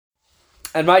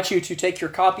I invite you to take your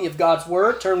copy of God's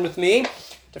Word, turn with me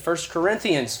to 1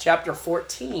 Corinthians chapter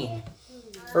 14.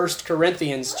 1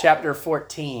 Corinthians chapter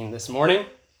 14 this morning.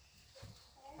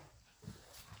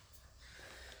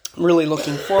 I'm really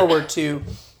looking forward to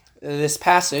this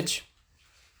passage.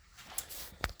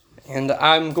 And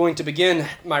I'm going to begin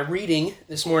my reading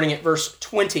this morning at verse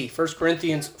 20. 1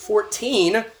 Corinthians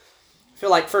 14. I feel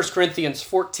like 1 Corinthians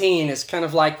 14 is kind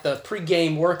of like the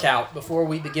pregame workout before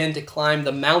we begin to climb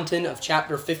the mountain of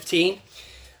chapter 15.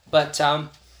 But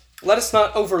let us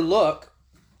not overlook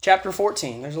chapter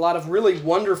 14. There's a lot of really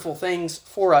wonderful things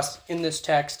for us in this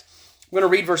text. I'm going to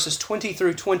read verses 20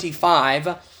 through 25.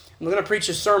 I'm going to preach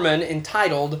a sermon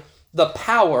entitled, The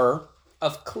Power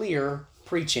of Clear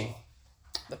Preaching.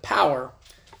 The power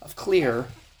of clear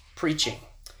preaching.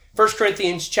 1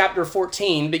 Corinthians chapter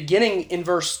 14, beginning in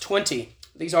verse 20.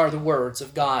 These are the words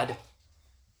of God.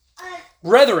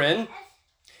 Brethren,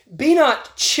 be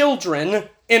not children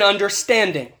in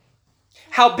understanding.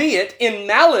 Howbeit, in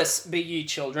malice be ye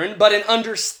children, but in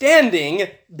understanding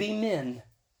be men.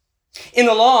 In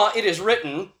the law it is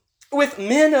written, with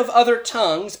men of other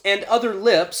tongues and other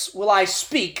lips will I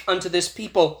speak unto this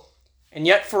people. And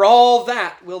yet for all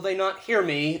that will they not hear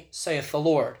me, saith the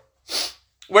Lord.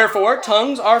 Wherefore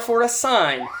tongues are for a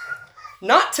sign,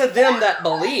 not to them that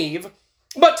believe,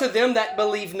 but to them that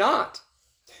believe not.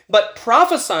 But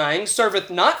prophesying serveth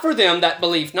not for them that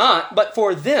believe not, but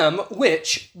for them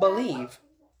which believe.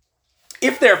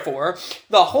 If therefore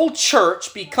the whole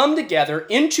church be come together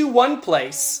into one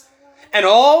place, and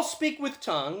all speak with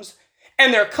tongues,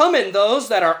 and there come in those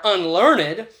that are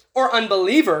unlearned or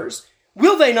unbelievers,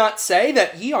 will they not say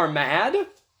that ye are mad?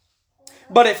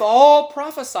 But if all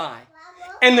prophesy,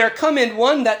 and there come in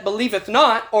one that believeth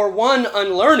not, or one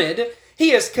unlearned,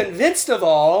 he is convinced of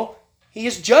all, he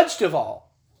is judged of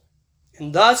all.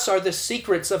 And thus are the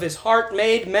secrets of his heart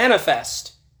made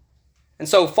manifest. And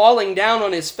so falling down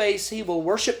on his face, he will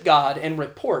worship God and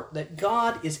report that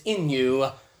God is in you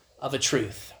of a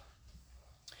truth.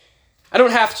 I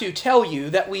don't have to tell you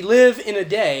that we live in a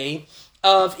day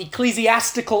of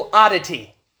ecclesiastical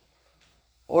oddity.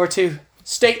 Or to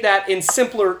state that in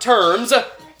simpler terms,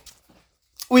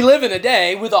 we live in a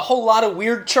day with a whole lot of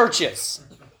weird churches.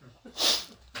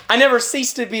 I never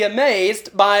cease to be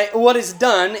amazed by what is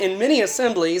done in many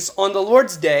assemblies on the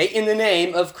Lord's Day in the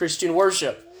name of Christian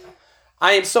worship.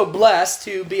 I am so blessed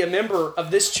to be a member of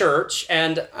this church,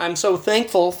 and I'm so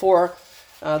thankful for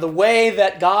the way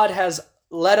that God has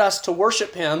led us to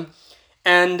worship Him.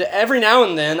 And every now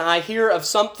and then I hear of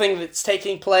something that's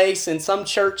taking place in some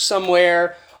church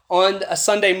somewhere on a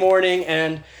Sunday morning,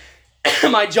 and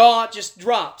my jaw just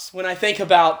drops when I think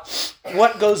about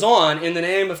what goes on in the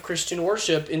name of Christian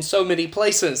worship in so many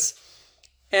places.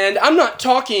 And I'm not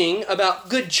talking about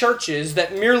good churches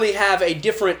that merely have a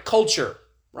different culture,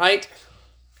 right?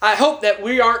 I hope that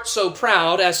we aren't so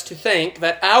proud as to think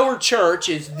that our church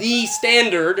is the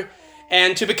standard,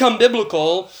 and to become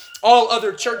biblical, all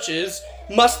other churches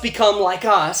must become like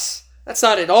us. That's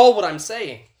not at all what I'm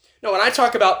saying. No, when I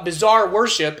talk about bizarre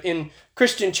worship in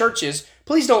Christian churches,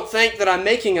 please don't think that I'm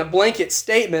making a blanket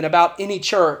statement about any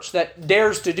church that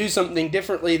dares to do something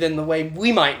differently than the way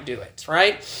we might do it,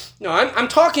 right? No, I'm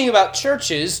talking about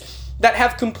churches that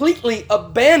have completely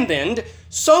abandoned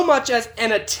so much as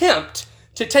an attempt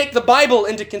to take the Bible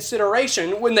into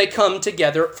consideration when they come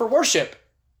together for worship.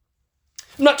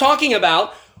 I'm not talking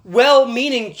about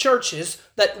well-meaning churches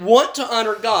that want to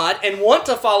honor God and want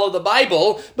to follow the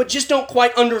Bible, but just don't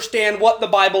quite understand what the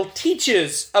Bible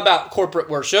teaches about corporate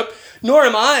worship, nor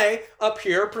am I up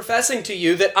here professing to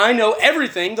you that I know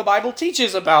everything the Bible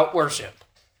teaches about worship.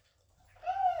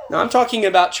 Now, I'm talking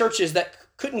about churches that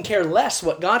couldn't care less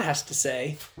what God has to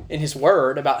say in His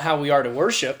Word about how we are to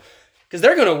worship, because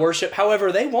they're going to worship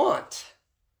however they want.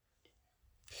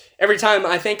 Every time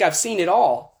I think I've seen it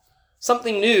all,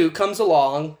 something new comes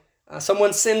along.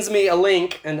 Someone sends me a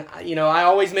link, and I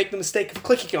always make the mistake of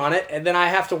clicking on it, and then I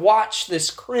have to watch this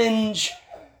cringe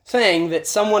thing that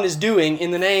someone is doing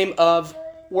in the name of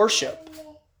worship,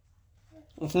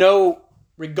 with no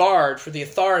regard for the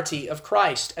authority of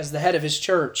Christ as the head of His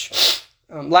church.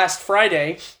 Last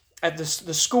Friday at the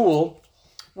school,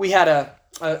 we had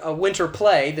a winter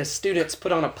play. The students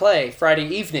put on a play Friday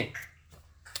evening,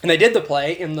 and they did the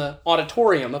play in the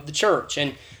auditorium of the church.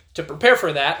 And to prepare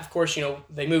for that, of course,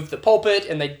 they moved the pulpit,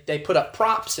 and they put up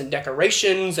props and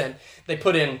decorations, and they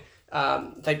put in,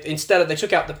 they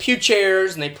took out the pew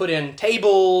chairs, and they put in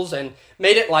tables, and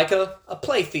made it like a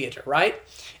play theater, right?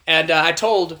 And I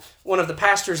told one of the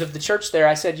pastors of the church there,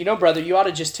 I said, brother, you ought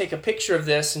to just take a picture of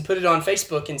this and put it on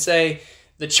Facebook and say,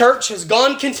 the church has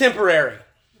gone contemporary.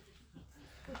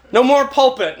 No more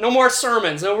pulpit, no more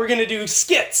sermons. No, we're going to do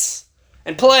skits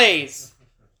and plays.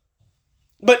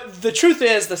 But the truth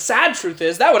is, the sad truth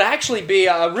is, that would actually be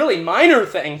a really minor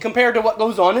thing compared to what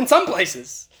goes on in some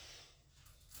places.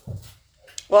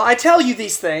 Well, I tell you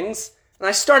these things, and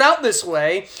I start out this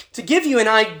way to give you an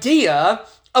idea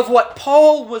of what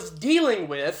Paul was dealing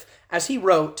with as he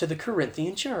wrote to the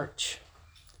Corinthian church.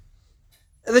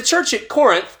 The church at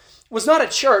Corinth was not a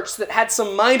church that had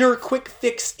some minor quick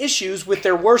fix issues with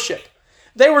their worship.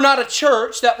 They were not a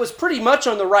church that was pretty much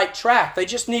on the right track. They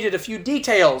just needed a few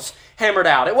details hammered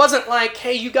out. It wasn't like,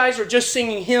 hey, you guys are just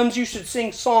singing hymns, you should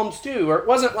sing psalms too. Or it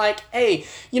wasn't like, hey,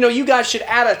 you guys should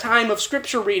add a time of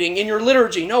scripture reading in your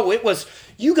liturgy. No, it was,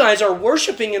 you guys are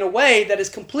worshiping in a way that is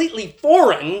completely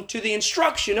foreign to the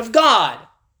instruction of God.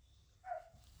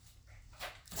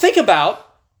 Think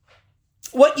about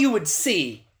what you would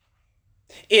see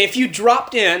if you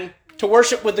dropped in to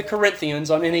worship with the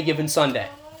Corinthians on any given Sunday.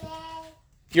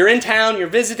 You're in town, you're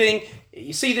visiting,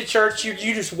 you see the church, you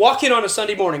just walk in on a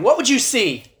Sunday morning. What would you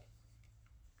see?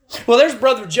 Well, there's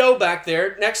Brother Joe back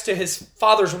there next to his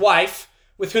father's wife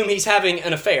with whom he's having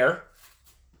an affair,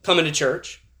 coming to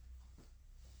church.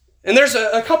 And there's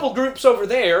a couple groups over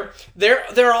there.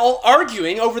 They're all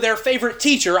arguing over their favorite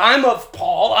teacher. I'm of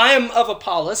Paul, I am of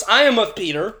Apollos, I am of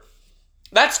Peter.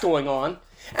 That's going on.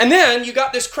 And then you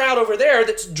got this crowd over there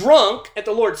that's drunk at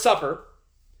the Lord's Supper.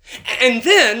 And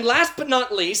then, last but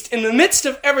not least, in the midst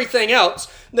of everything else,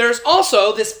 there's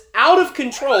also this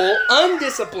out-of-control,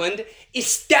 undisciplined,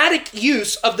 ecstatic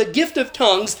use of the gift of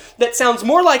tongues that sounds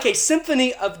more like a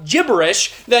symphony of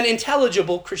gibberish than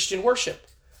intelligible Christian worship.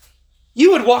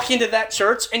 You would walk into that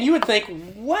church and you would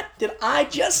think, what did I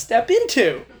just step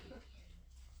into?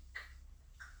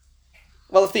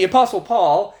 Well, if the Apostle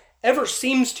Paul ever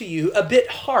seems to you a bit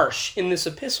harsh in this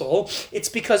epistle, it's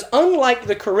because unlike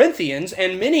the Corinthians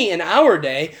and many in our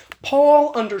day,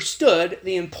 Paul understood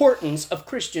the importance of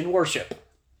Christian worship.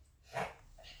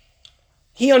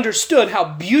 He understood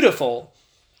how beautiful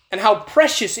and how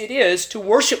precious it is to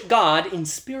worship God in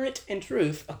spirit and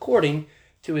truth according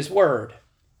to his word.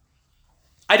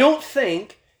 I don't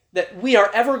think that we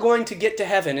are ever going to get to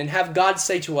heaven and have God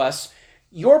say to us,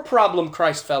 your problem,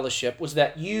 Christ Fellowship, was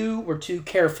that you were too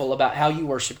careful about how you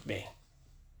worshiped me.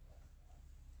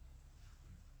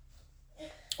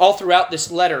 All throughout this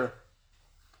letter,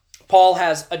 Paul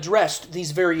has addressed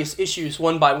these various issues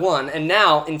one by one, and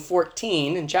now in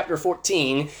chapter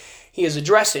 14, he is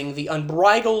addressing the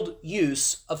unbridled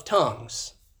use of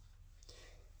tongues.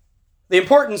 The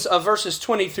importance of verses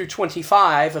 20 through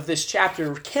 25 of this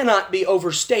chapter cannot be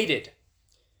overstated,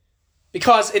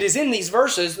 because it is in these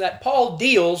verses that Paul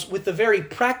deals with the very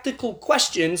practical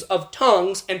questions of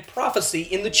tongues and prophecy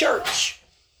in the church.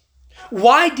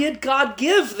 Why did God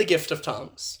give the gift of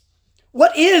tongues?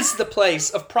 What is the place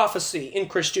of prophecy in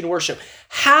Christian worship?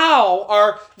 How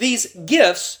are these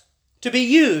gifts to be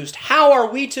used? How are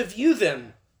we to view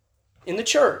them in the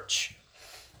church?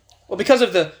 Well, because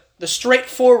of the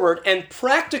straightforward and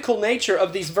practical nature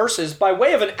of these verses, by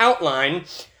way of an outline,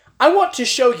 I want to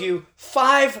show you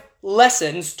 5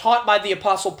 lessons taught by the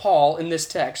Apostle Paul in this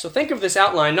text. So think of this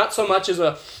outline not so much as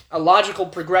a logical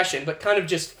progression, but kind of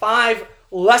just 5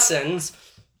 lessons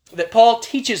that Paul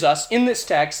teaches us in this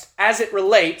text as it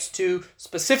relates to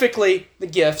specifically the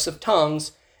gifts of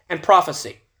tongues and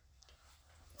prophecy.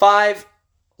 5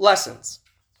 lessons.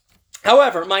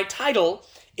 However, my title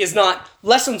is not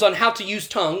Lessons on How to Use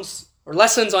Tongues or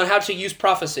Lessons on How to Use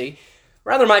Prophecy.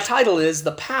 Rather, my title is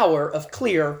The Power of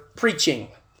Clear Preaching.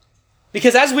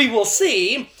 Because as we will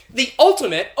see, the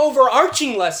ultimate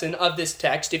overarching lesson of this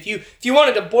text, if you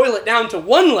wanted to boil it down to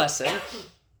one lesson,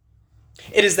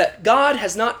 it is that God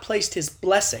has not placed his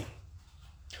blessing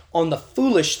on the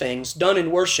foolish things done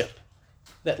in worship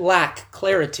that lack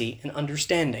clarity and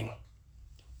understanding.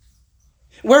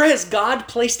 Where has God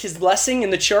placed his blessing in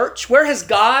the church? Where has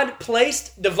God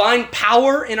placed divine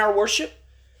power in our worship?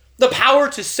 The power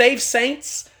to save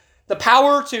saints, the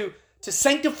power to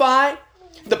sanctify,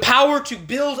 the power to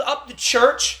build up the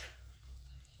church.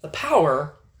 The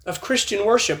power of Christian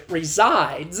worship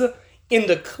resides in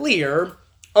the clear,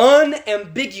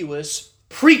 unambiguous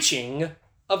preaching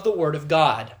of the Word of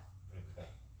God.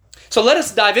 So let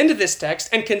us dive into this text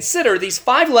and consider these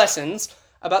 5 lessons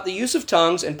about the use of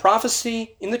tongues and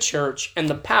prophecy in the church and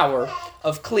the power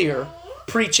of clear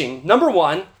preaching.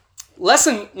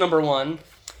 Lesson number one,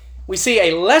 we see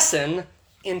a lesson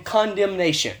in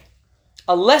condemnation.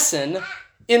 A lesson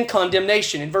in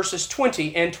condemnation in verses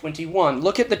 20 and 21.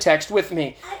 Look at the text with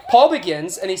me. Paul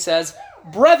begins and he says,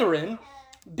 "Brethren,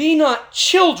 be not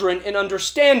children in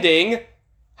understanding,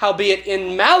 howbeit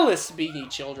in malice be ye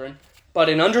children, but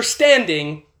in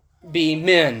understanding be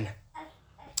men.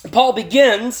 Paul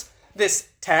begins this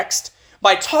text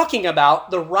by talking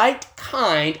about the right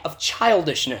kind of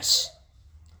childishness.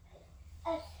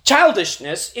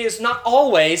 Childishness is not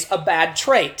always a bad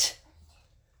trait,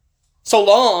 so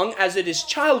long as it is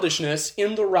childishness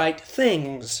in the right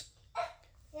things.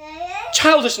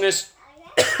 Childishness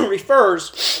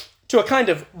refers to a kind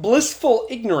of blissful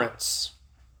ignorance,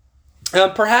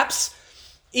 perhaps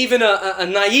even a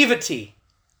naivety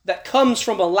that comes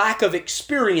from a lack of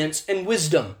experience and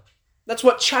wisdom. That's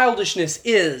what childishness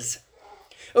is.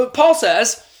 Paul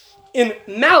says, in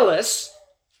malice,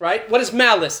 right? What is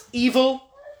malice? Evil,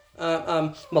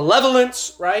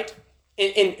 malevolence, right?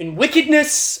 In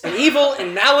wickedness and evil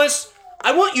and malice,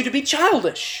 I want you to be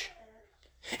childish.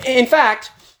 In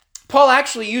fact, Paul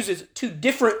actually uses two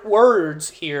different words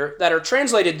here that are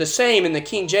translated the same in the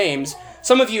King James.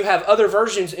 Some of you have other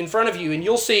versions in front of you, and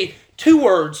you'll see two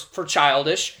words for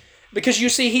childish, because you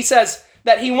see he says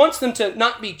that he wants them to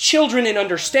not be children in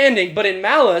understanding, but in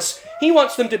malice, he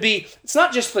wants them to be, it's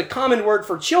not just the common word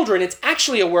for children, it's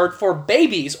actually a word for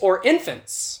babies or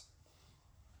infants.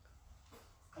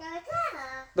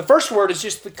 The first word is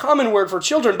just the common word for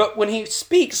children, but when he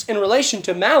speaks in relation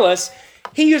to malice,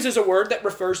 he uses a word that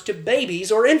refers to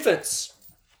babies or infants.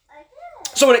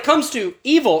 So when it comes to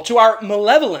evil, to our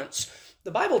malevolence,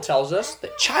 the Bible tells us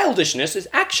that childishness is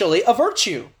actually a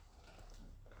virtue.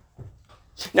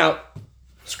 Now,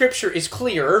 Scripture is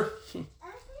clear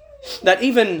that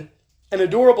even an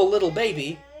adorable little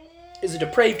baby is a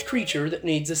depraved creature that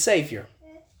needs a Savior.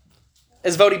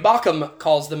 As Vodi Bakum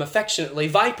calls them affectionately,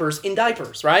 vipers in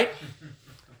diapers, right?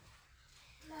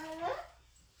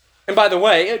 And by the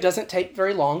way, it doesn't take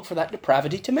very long for that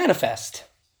depravity to manifest.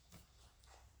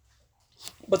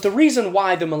 But the reason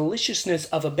why the maliciousness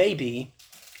of a baby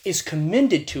is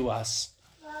commended to us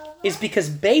is because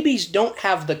babies don't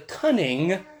have the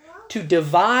cunning to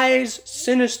devise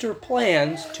sinister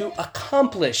plans to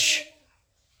accomplish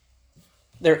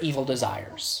their evil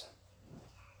desires.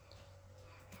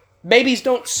 Babies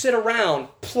don't sit around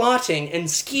plotting and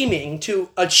scheming to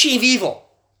achieve evil.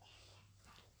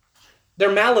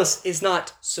 Their malice is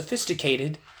not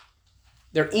sophisticated.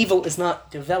 Their evil is not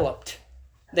developed.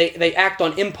 They act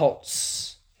on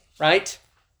impulse, right?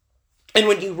 And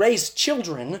when you raise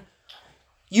children,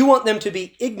 you want them to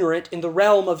be ignorant in the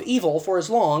realm of evil for as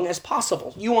long as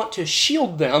possible. You want to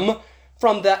shield them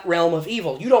from that realm of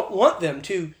evil. You don't want them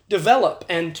to develop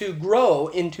and to grow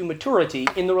into maturity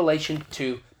in the relation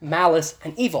to malice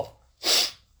and evil.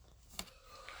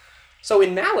 So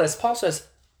in malice, Paul says,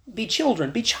 be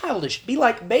children, be childish, be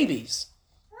like babies.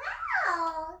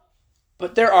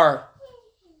 But there are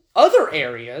other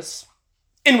areas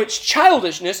in which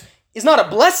childishness is not a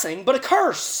blessing, but a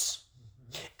curse.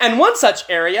 And one such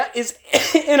area is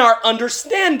in our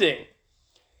understanding.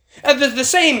 And the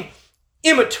same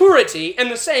immaturity and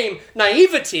the same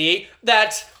naivety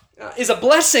that is a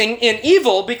blessing in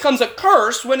evil becomes a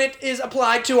curse when it is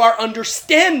applied to our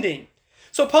understanding.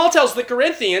 So Paul tells the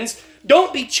Corinthians,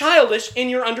 don't be childish in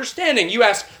your understanding. You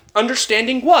ask,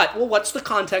 understanding what? Well, what's the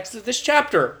context of this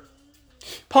chapter?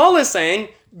 Paul is saying,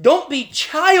 don't be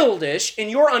childish in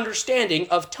your understanding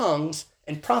of tongues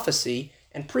and prophecy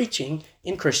and preaching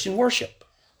in Christian worship.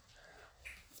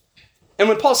 And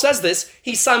when Paul says this,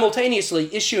 he's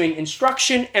simultaneously issuing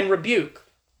instruction and rebuke.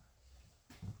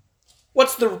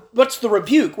 What's the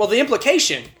rebuke? Well, the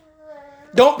implication.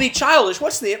 Don't be childish.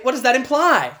 What does that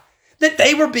imply? That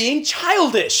they were being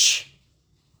childish.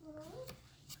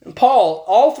 And Paul,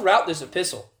 all throughout this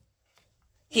epistle,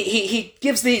 he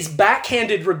gives these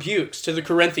backhanded rebukes to the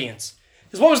Corinthians.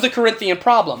 Because what was the Corinthian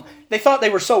problem? They thought they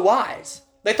were so wise.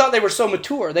 They thought they were so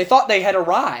mature. They thought they had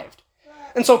arrived.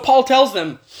 And so Paul tells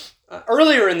them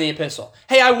earlier in the epistle,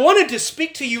 hey, I wanted to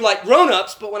speak to you like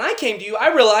grown-ups, but when I came to you,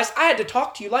 I realized I had to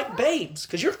talk to you like babes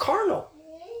because you're carnal.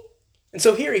 And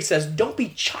so here he says, don't be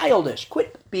childish.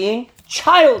 Quit being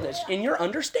childish in your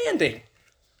understanding.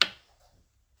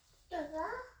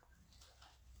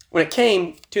 When it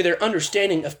came to their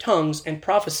understanding of tongues and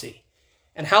prophecy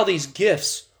and how these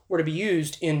gifts were to be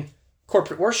used in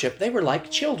corporate worship, they were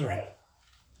like children.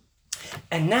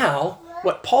 And now,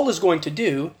 what Paul is going to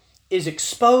do is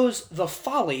expose the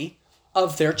folly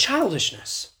of their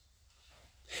childishness.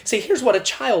 See, here's what a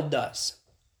child does.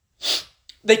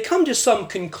 They come to some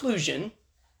conclusion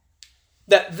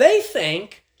that they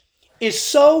think is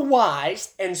so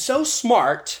wise and so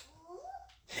smart,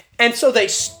 and so they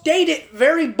state it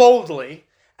very boldly,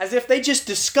 as if they just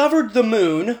discovered the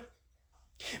moon,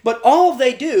 but all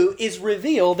they do is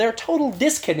reveal their total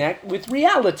disconnect with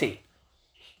reality.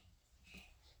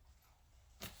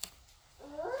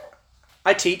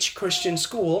 I teach Christian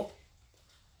school,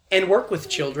 and work with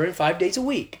children 5 days a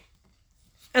week.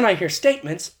 And I hear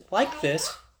statements like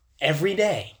this every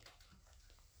day.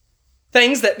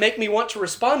 Things that make me want to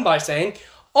respond by saying,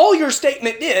 all your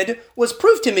statement did was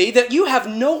prove to me that you have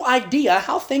no idea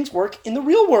how things work in the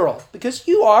real world because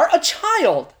you are a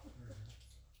child.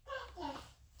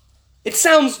 It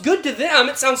sounds good to them,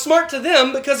 it sounds smart to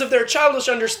them because of their childish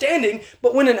understanding,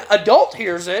 but when an adult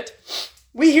hears it,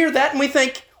 we hear that and we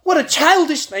think, what a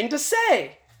childish thing to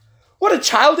say. What a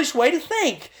childish way to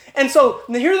think. And so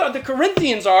here the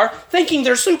Corinthians are thinking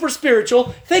they're super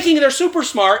spiritual, thinking they're super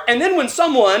smart, and then when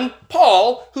someone,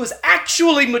 Paul, who is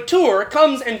actually mature,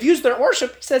 comes and views their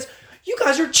worship, he says, you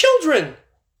guys are children.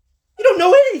 You don't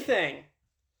know anything.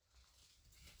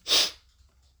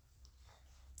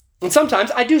 And sometimes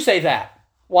I do say that.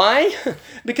 Why?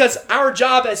 Because our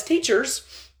job as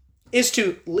teachers is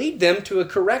to lead them to a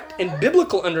correct and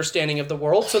biblical understanding of the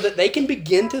world so that they can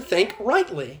begin to think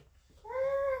rightly.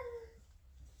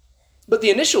 But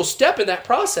the initial step in that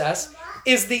process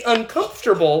is the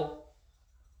uncomfortable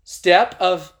step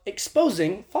of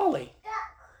exposing folly.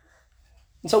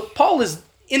 And so Paul is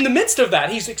in the midst of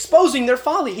that. He's exposing their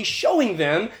folly. He's showing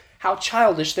them how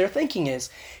childish their thinking is.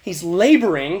 He's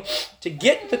laboring to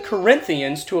get the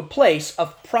Corinthians to a place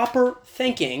of proper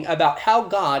thinking about how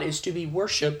God is to be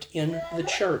worshiped in the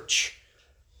church.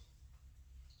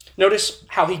 Notice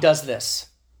how he does this.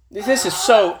 This is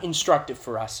so instructive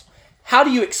for us. How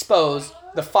do you expose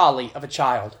the folly of a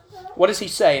child? What does he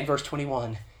say in verse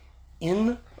 21?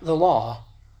 In the law,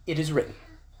 it is written.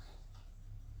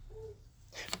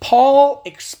 Paul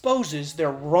exposes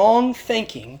their wrong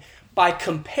thinking by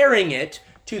comparing it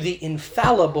to the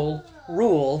infallible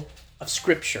rule of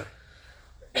Scripture.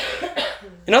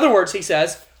 In other words, he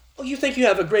says, oh, you think you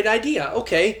have a great idea.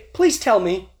 Okay, please tell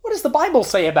me, what does the Bible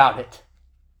say about it?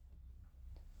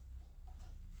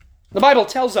 The Bible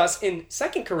tells us in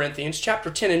 2 Corinthians chapter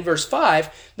 10 and verse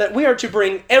 5 that we are to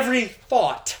bring every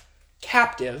thought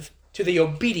captive to the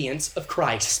obedience of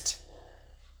Christ.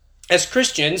 As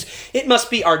Christians, it must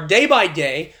be our day by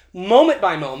day, moment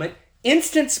by moment,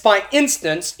 instance by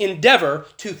instance endeavor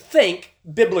to think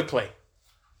biblically.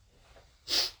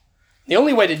 The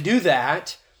only way to do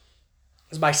that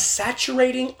is by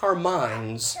saturating our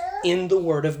minds in the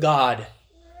Word of God.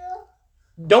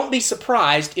 Don't be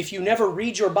surprised if you never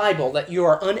read your Bible that you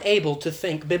are unable to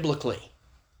think biblically.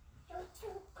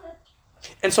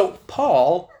 And so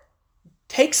Paul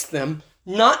takes them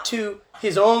not to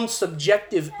his own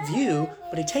subjective view,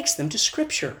 but he takes them to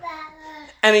Scripture.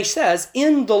 And he says,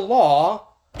 in the law,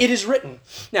 it is written.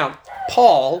 Now,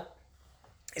 Paul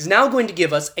is now going to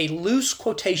give us a loose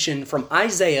quotation from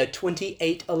Isaiah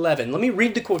 28:11. Let me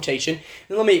read the quotation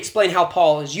and let me explain how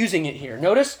Paul is using it here.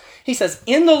 Notice, he says,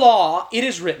 in the law, it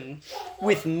is written,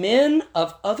 with men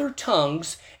of other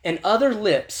tongues and other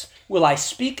lips will I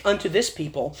speak unto this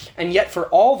people, and yet for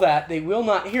all that they will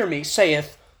not hear me,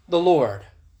 saith the Lord.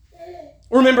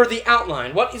 Remember the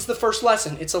outline. What is the first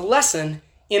lesson? It's a lesson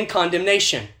in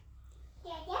condemnation.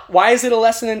 Why is it a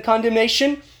lesson in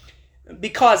condemnation?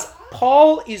 Because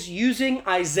Paul is using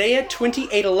Isaiah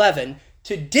 28:11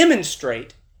 to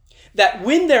demonstrate that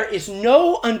when there is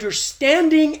no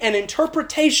understanding and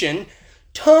interpretation,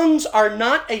 tongues are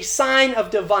not a sign of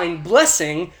divine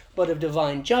blessing, but of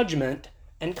divine judgment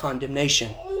and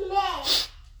condemnation.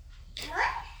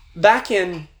 Back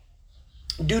in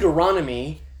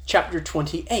Deuteronomy chapter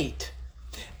 28,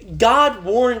 God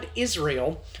warned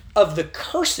Israel of the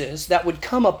curses that would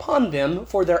come upon them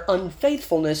for their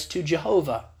unfaithfulness to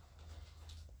Jehovah.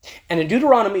 And in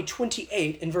Deuteronomy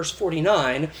 28 in verse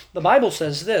 49, the Bible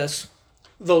says this,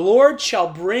 the Lord shall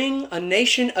bring a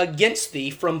nation against thee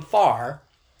from far,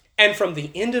 and from the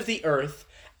end of the earth,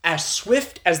 as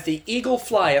swift as the eagle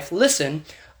flieth. Listen,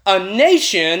 a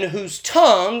nation whose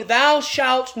tongue thou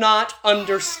shalt not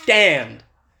understand.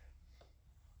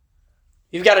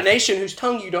 You've got a nation whose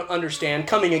tongue you don't understand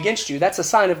coming against you. That's a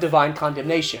sign of divine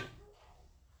condemnation.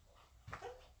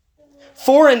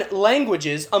 Foreign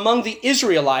languages among the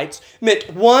Israelites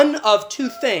meant one of two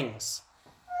things.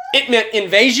 It meant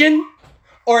invasion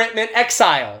or it meant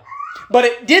exile. But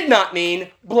it did not mean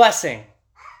blessing.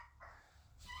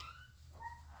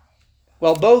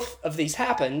 Well, both of these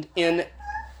happened in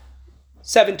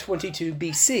 722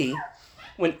 BC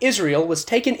when Israel was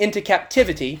taken into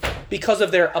captivity because of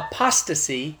their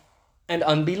apostasy and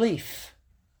unbelief.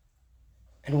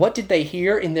 And what did they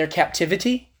hear in their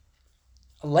captivity?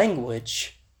 A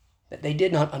language that they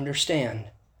did not understand.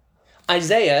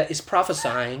 Isaiah is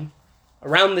prophesying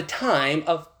around the time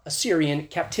of Assyrian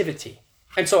captivity.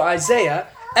 And so Isaiah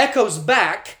echoes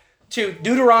back to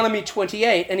Deuteronomy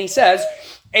 28, and he says,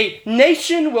 A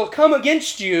nation will come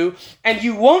against you, and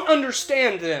you won't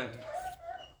understand them.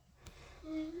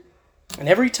 And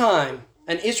every time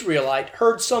an Israelite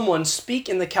heard someone speak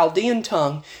in the Chaldean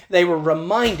tongue, they were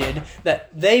reminded that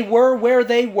they were where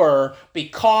they were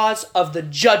because of the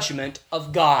judgment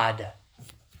of God.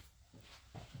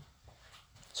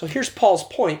 So here's Paul's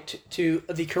point to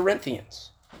the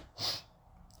Corinthians.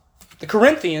 The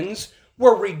Corinthians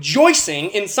were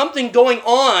rejoicing in something going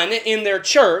on in their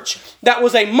church that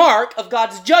was a mark of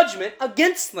God's judgment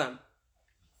against them.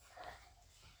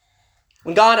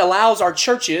 When God allows our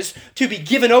churches to be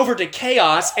given over to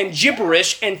chaos and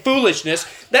gibberish and foolishness,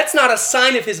 that's not a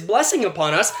sign of His blessing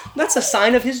upon us. That's a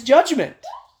sign of His judgment.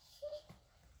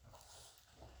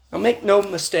 Now make no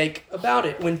mistake about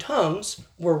it. When tongues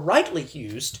were rightly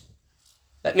used,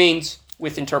 that means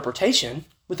with interpretation,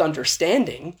 with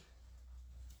understanding,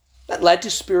 that led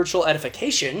to spiritual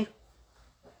edification.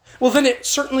 Well, then it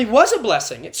certainly was a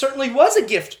blessing. It certainly was a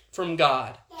gift from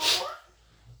God.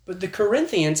 But the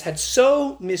Corinthians had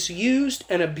so misused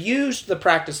and abused the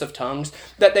practice of tongues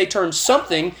that they turned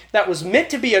something that was meant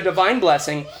to be a divine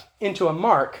blessing into a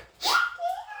mark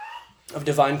of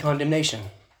divine condemnation.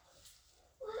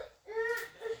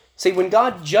 See, when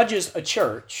God judges a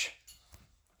church,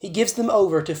 He gives them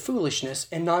over to foolishness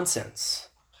and nonsense.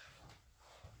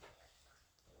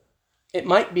 It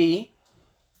might be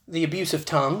the abuse of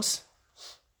tongues,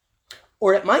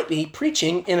 or it might be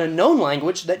preaching in a known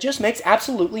language that just makes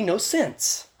absolutely no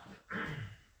sense.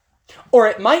 Or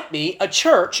it might be a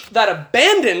church that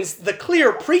abandons the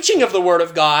clear preaching of the Word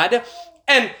of God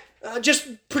and just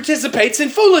participates in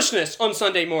foolishness on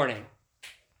Sunday morning.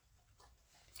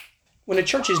 When a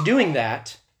church is doing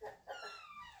that,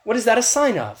 what is that a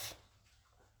sign of?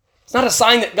 It's not a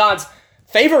sign that God's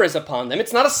favor is upon them.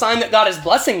 It's not a sign that God is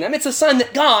blessing them. It's a sign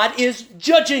that God is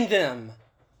judging them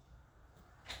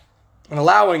and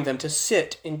allowing them to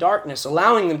sit in darkness,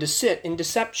 allowing them to sit in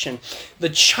deception. The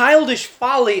childish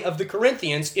folly of the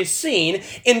Corinthians is seen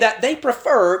in that they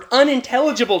preferred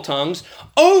unintelligible tongues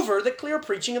over the clear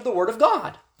preaching of the Word of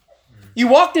God. You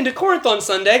walked into Corinth on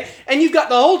Sunday, and you've got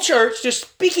the whole church just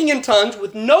speaking in tongues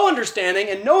with no understanding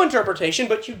and no interpretation,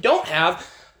 but you don't have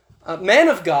a man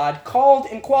of God, called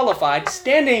and qualified,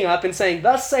 standing up and saying,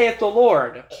 "Thus saith the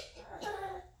Lord."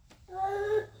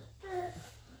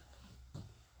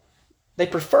 They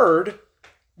preferred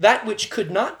that which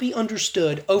could not be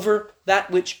understood over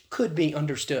that which could be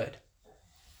understood.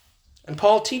 And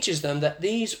Paul teaches them that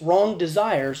these wrong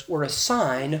desires were a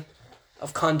sign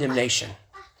of condemnation.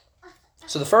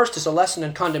 So the first is a lesson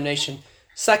in condemnation.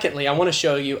 Secondly, I want to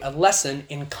show you a lesson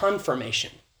in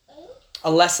confirmation.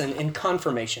 A lesson in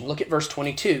confirmation. Look at verse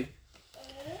 22.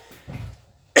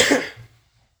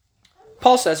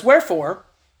 Paul says, "Wherefore,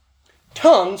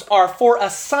 tongues are for a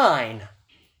sign."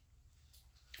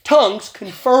 Tongues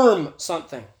confirm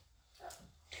something.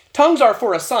 Tongues are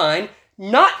for a sign,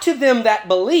 not to them that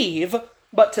believe,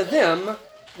 but to them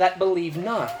that believe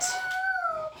not.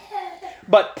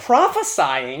 But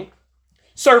prophesying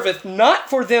serveth not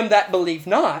for them that believe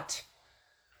not,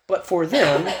 but for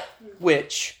them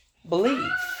which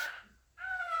believe.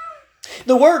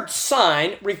 The word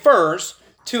sign refers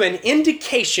to an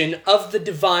indication of the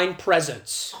divine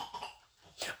presence.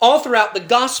 All throughout the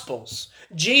Gospels,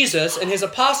 Jesus and His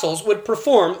apostles would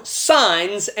perform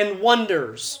signs and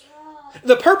wonders.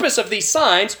 The purpose of these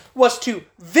signs was to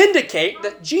vindicate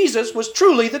that Jesus was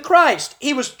truly the Christ.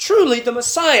 He was truly the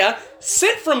Messiah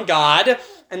sent from God,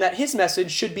 and that His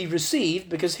message should be received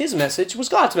because His message was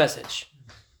God's message.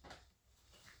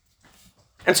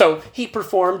 And so He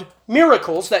performed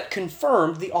miracles that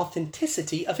confirmed the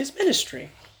authenticity of His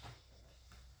ministry.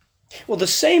 Well, the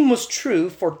same was true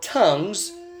for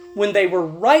tongues when they were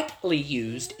rightly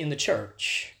used in the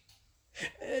church.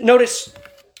 Notice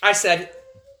I said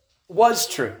was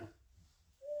true.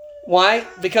 Why?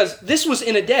 Because this was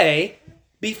in a day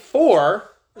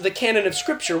before the canon of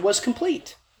Scripture was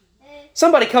complete.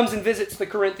 Somebody comes and visits the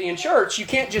Corinthian church, you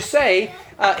can't just say,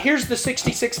 here's the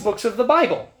 66 books of the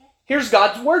Bible. Here's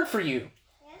God's word for you.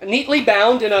 Neatly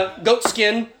bound in a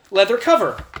goatskin leather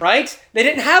cover, right? They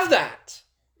didn't have that.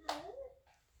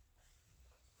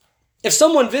 If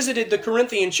someone visited the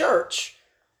Corinthian church,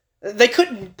 they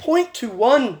couldn't point to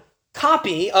one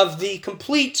copy of the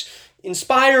complete,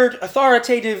 inspired,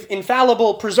 authoritative,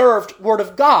 infallible, preserved Word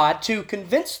of God to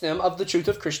convince them of the truth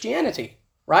of Christianity,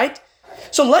 right?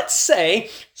 So let's say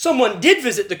someone did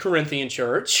visit the Corinthian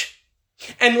church,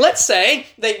 and let's say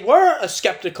they were a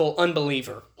skeptical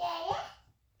unbeliever,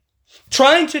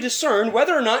 trying to discern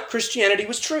whether or not Christianity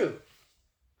was true.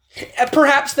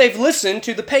 Perhaps they've listened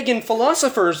to the pagan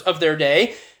philosophers of their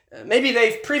day Maybe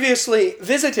they've previously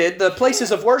visited the places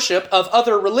of worship of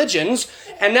other religions,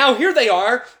 and now here they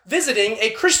are visiting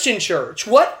a Christian church.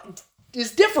 What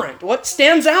is different? What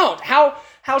stands out?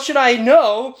 How should I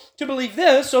know to believe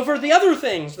this over the other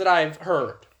things that I've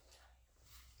heard?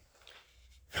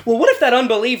 Well, what if that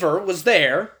unbeliever was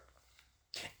there,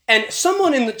 and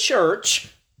someone in the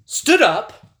church stood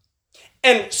up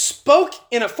and spoke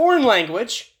in a foreign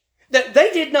language that they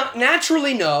did not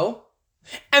naturally know,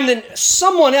 and then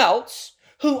someone else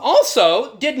who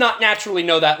also did not naturally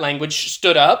know that language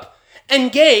stood up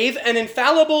and gave an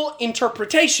infallible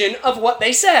interpretation of what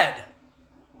they said?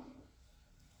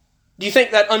 Do you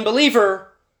think that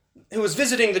unbeliever who was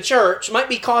visiting the church might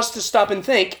be caused to stop and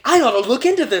think, I ought to look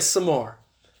into this some more?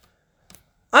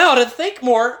 I ought to think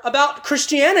more about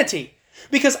Christianity,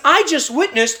 because I just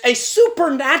witnessed a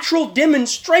supernatural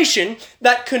demonstration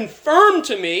that confirmed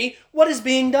to me what is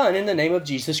being done in the name of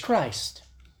Jesus Christ.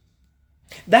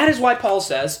 That is why Paul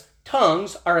says,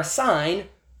 tongues are a sign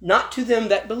not to them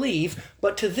that believe,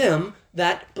 but to them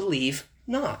that believe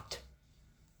not.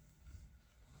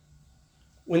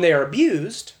 When they are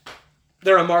abused,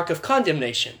 they're a mark of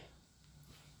condemnation.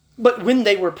 But when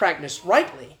they were practiced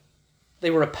rightly, they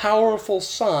were a powerful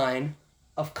sign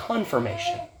of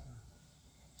confirmation.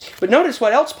 But notice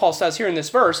what else Paul says here in this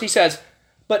verse. He says,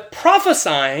 but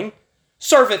prophesying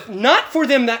serveth not for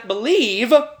them that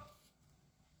believe,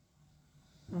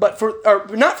 not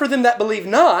for them that believe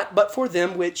not, but for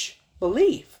them which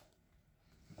believe.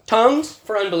 Tongues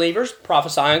for unbelievers,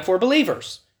 prophesying for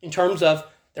believers, in terms of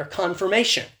their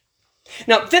confirmation.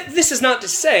 Now, this is not to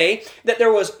say that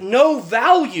there was no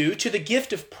value to the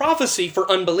gift of prophecy for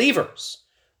unbelievers,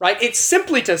 right? It's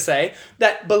simply to say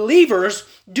that believers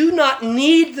do not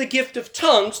need the gift of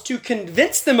tongues to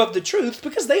convince them of the truth,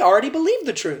 because they already believe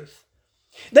the truth.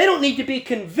 They don't need to be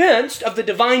convinced of the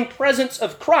divine presence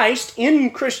of Christ in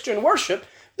Christian worship.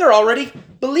 They're already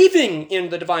believing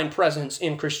in the divine presence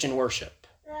in Christian worship.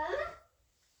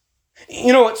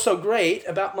 You know what's so great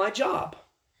about my job?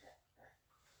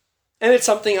 And it's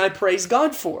something I praise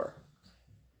God for.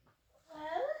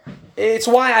 It's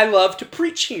why I love to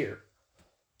preach here.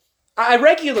 I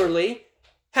regularly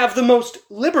have the most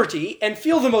liberty and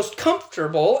feel the most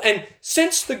comfortable and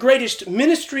sense the greatest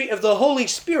ministry of the Holy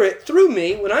Spirit through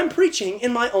me when I'm preaching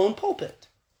in my own pulpit.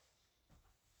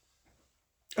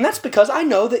 And that's because I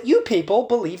know that you people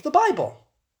believe the Bible.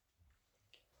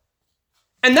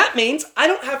 And that means I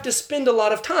don't have to spend a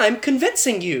lot of time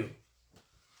convincing you.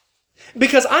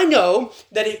 Because I know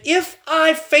that if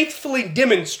I faithfully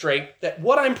demonstrate that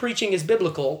what I'm preaching is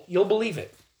biblical, you'll believe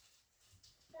it.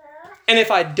 And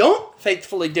if I don't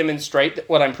faithfully demonstrate that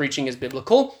what I'm preaching is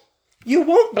biblical, you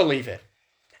won't believe it.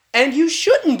 And you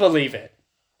shouldn't believe it.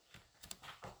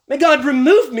 May God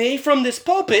remove me from this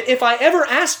pulpit if I ever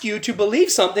ask you to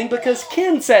believe something because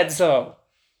Ken said so.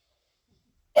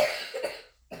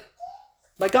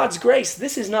 By God's grace,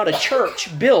 this is not a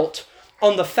church built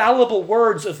on the fallible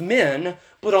words of men,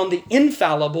 but on the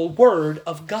infallible word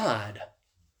of God.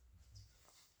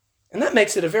 And that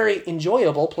makes it a very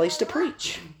enjoyable place to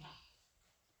preach.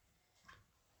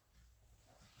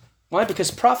 Why?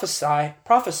 Because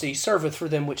prophecy serveth for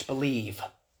them which believe.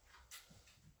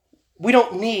 We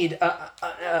don't need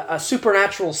a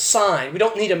supernatural sign. We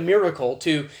don't need a miracle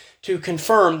to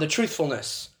confirm the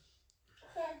truthfulness.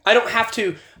 I don't have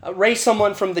to raise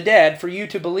someone from the dead for you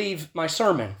to believe my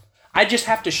sermon. I just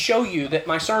have to show you that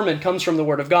my sermon comes from the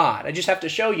Word of God. I just have to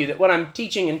show you that what I'm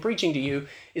teaching and preaching to you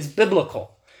is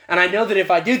biblical. And I know that if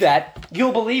I do that,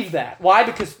 you'll believe that. Why?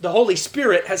 Because the Holy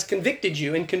Spirit has convicted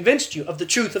you and convinced you of the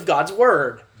truth of God's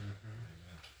Word.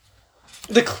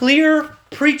 The clear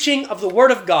preaching of the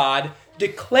Word of God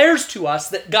declares to us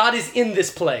that God is in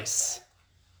this place.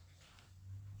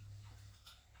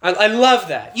 I love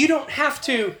that. You don't have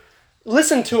to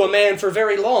listen to a man for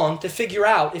very long to figure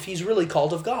out if he's really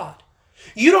called of God.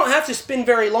 You don't have to spend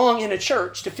very long in a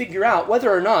church to figure out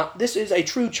whether or not this is a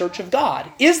true church of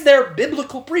God. Is there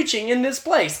biblical preaching in this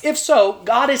place? If so,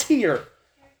 God is here.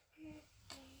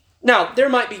 Now, there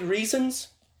might be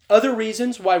other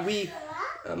reasons why we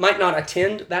might not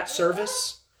attend that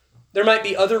service. There might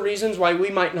be other reasons why we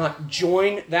might not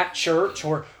join that church,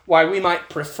 or why we might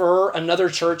prefer another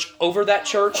church over that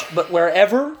church. But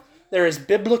wherever there is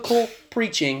biblical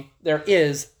preaching, there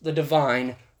is the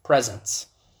divine presence.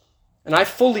 And I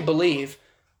fully believe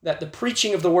that the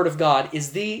preaching of the Word of God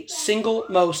is the single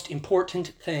most important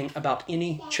thing about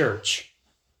any church.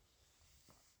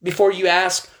 Before you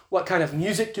ask what kind of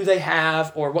music do they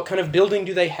have, or what kind of building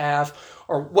do they have,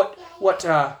 or what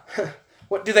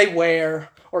do they wear,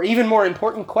 or even more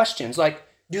important questions like,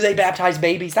 do they baptize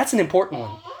babies? That's an important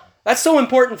one. That's so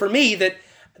important for me that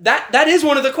that is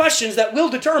one of the questions that will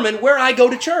determine where I go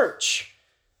to church.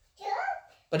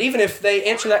 But even if they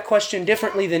answer that question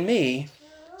differently than me,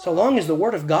 so long as the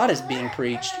Word of God is being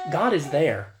preached, God is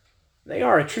there. They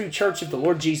are a true church of the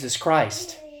Lord Jesus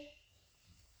Christ.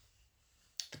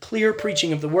 The clear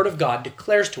preaching of the Word of God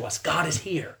declares to us God is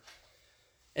here.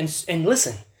 And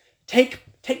listen, take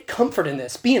comfort in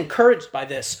this. Be encouraged by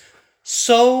this.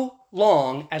 So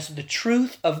long as the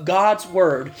truth of God's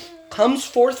Word comes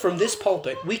forth from this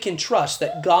pulpit, we can trust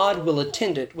that God will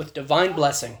attend it with divine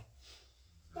blessing.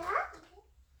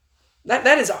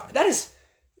 That is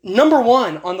number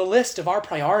one on the list of our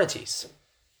priorities.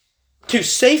 To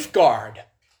safeguard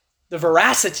the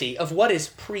veracity of what is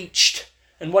preached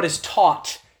and what is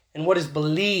taught and what is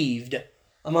believed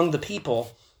among the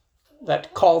people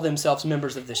that call themselves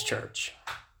members of this church.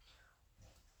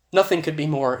 Nothing could be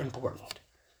more important.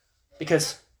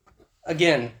 Because,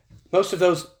 again, most of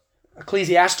those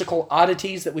ecclesiastical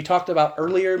oddities that we talked about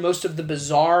earlier, most of the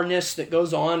bizarreness that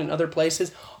goes on in other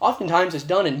places, oftentimes is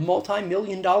done in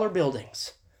multi-million-dollar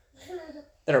buildings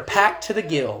that are packed to the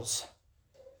gills.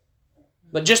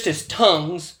 But just as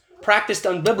tongues practiced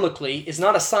unbiblically is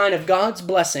not a sign of God's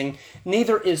blessing,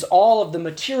 neither is all of the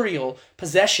material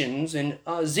possessions and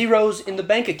zeros in the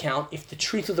bank account if the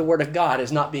truth of the Word of God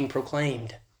is not being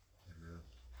proclaimed.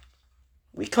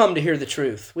 We come to hear the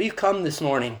truth. We've come this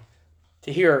morning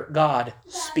to hear God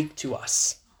speak to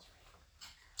us.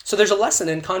 So there's a lesson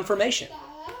in confirmation.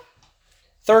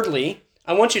 Thirdly,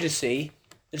 I want you to see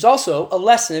there's also a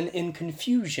lesson in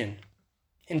confusion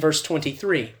in verse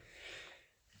 23.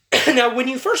 Now, when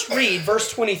you first read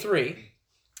verse 23,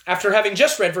 after having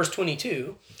just read verse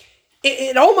 22,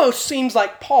 it almost seems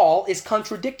like Paul is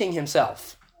contradicting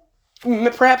himself.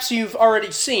 Perhaps you've already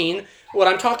seen what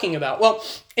I'm talking about. Well,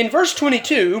 in verse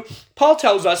 22, Paul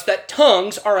tells us that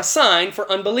tongues are a sign for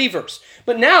unbelievers.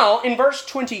 But now, in verse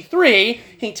 23,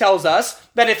 he tells us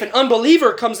that if an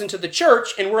unbeliever comes into the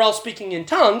church and we're all speaking in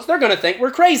tongues, they're going to think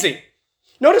we're crazy.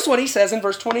 Notice what he says in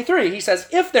verse 23. He says,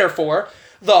 "If therefore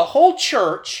the whole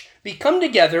church be come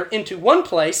together into one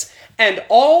place, and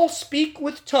all speak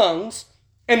with tongues,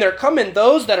 and there come in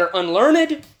those that are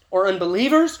unlearned or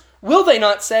unbelievers, will they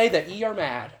not say that ye are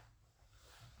mad?"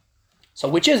 So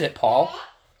which is it, Paul?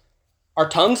 Are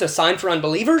tongues a sign for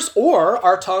unbelievers, or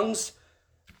are tongues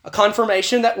a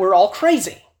confirmation that we're all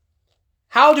crazy?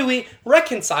 How do we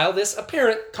reconcile this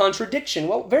apparent contradiction?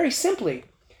 Well, very simply,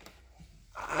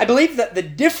 I believe that the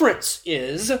difference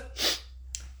is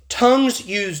tongues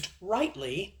used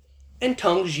rightly and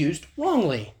tongues used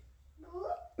wrongly.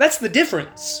 That's the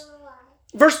difference.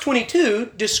 Verse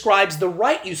 22 describes the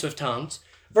right use of tongues.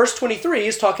 Verse 23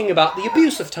 is talking about the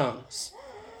abuse of tongues.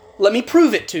 Let me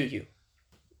prove it to you.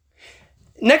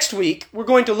 Next week, we're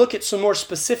going to look at some more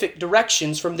specific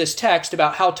directions from this text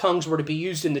about how tongues were to be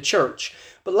used in the church.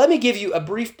 But let me give you a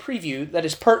brief preview that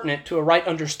is pertinent to a right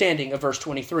understanding of verse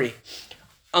 23.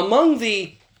 Among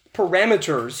the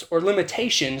parameters or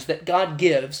limitations that God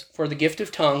gives for the gift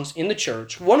of tongues in the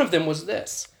church, one of them was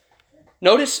this.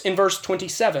 Notice in verse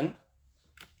 27,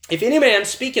 "If any man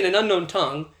speak in an unknown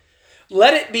tongue,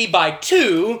 let it be by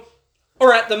 2,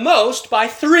 or at the most by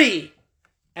 3,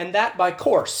 and that by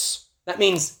course." That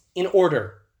means in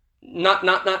order. Not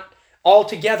all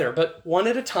together, but one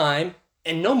at a time,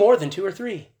 and no more than 2 or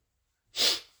 3.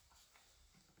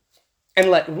 And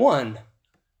let one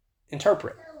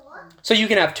interpret. So you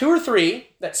can have 2 or 3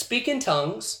 that speak in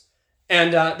tongues,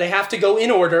 and they have to go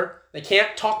in order. They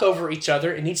can't talk over each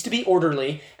other. It needs to be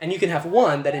orderly, and you can have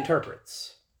one that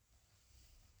interprets.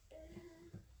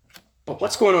 But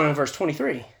what's going on in verse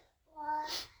 23?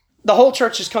 The whole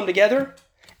church has come together,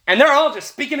 and they're all just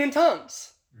speaking in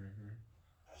tongues.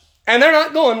 And they're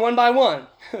not going one by one.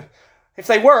 If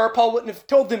they were, Paul wouldn't have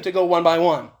told them to go one by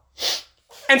one.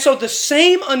 And so the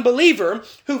same unbeliever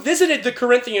who visited the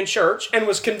Corinthian church and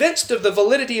was convinced of the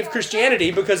validity of Christianity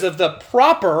because of the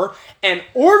proper and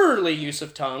orderly use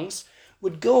of tongues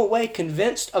would go away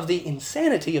convinced of the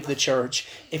insanity of the church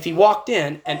if he walked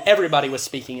in and everybody was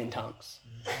speaking in tongues.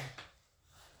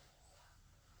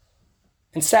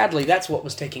 And sadly, that's what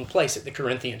was taking place at the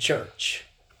Corinthian church.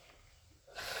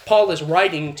 Paul is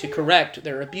writing to correct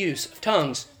their abuse of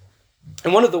tongues.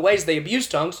 And one of the ways they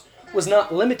abused tongues was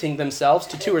not limiting themselves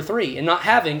to 2 or 3 and not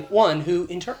having one who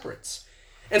interprets.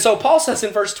 And so Paul says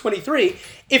in verse 23,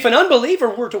 if an unbeliever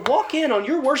were to walk in on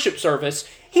your worship service,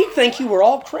 he'd think you were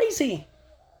all crazy.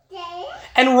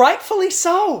 And rightfully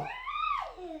so.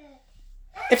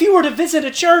 If you were to visit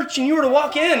a church and you were to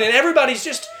walk in and everybody's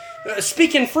just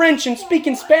speaking French and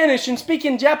speaking Spanish and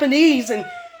speaking Japanese, and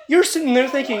you're sitting there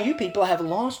thinking, you people have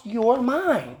lost your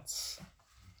minds.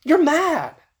 You're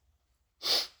mad.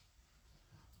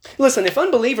 Listen, if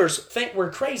unbelievers think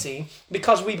we're crazy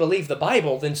because we believe the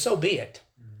Bible, then so be it.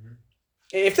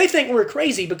 If they think we're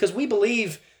crazy because we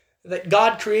believe that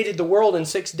God created the world in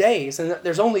 6 days and that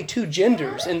there's only 2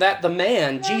 genders and that the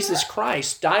man, Jesus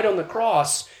Christ, died on the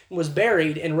cross and was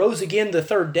buried and rose again the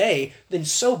 3rd day, then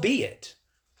so be it.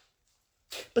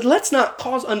 But let's not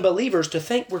cause unbelievers to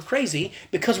think we're crazy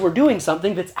because we're doing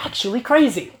something that's actually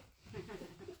crazy.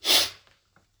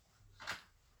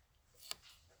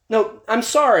 No, I'm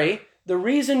sorry. The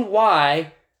reason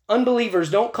why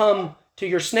unbelievers don't come to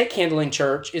your snake handling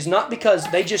church is not because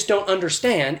they just don't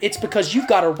understand. It's because you've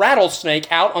got a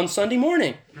rattlesnake out on Sunday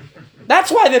morning.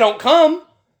 That's why they don't come.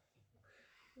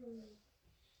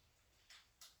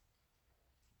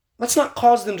 Let's not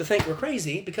cause them to think we're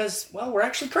crazy because, well, we're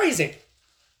actually crazy.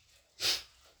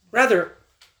 Rather,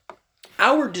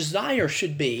 our desire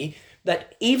should be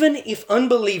that even if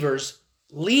unbelievers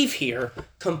leave here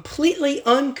completely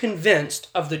unconvinced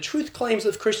of the truth claims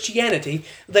of Christianity,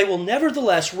 they will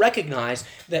nevertheless recognize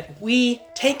that we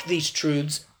take these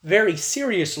truths very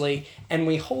seriously and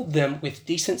we hold them with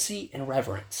decency and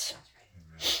reverence.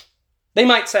 They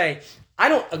might say, I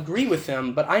don't agree with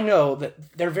them, but I know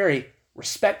that they're very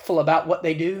respectful about what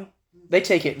they do. They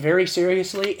take it very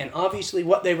seriously, and obviously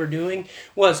what they were doing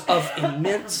was of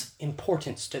immense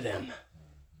importance to them.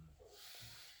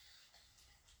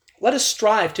 Let us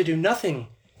strive to do nothing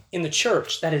in the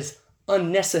church that is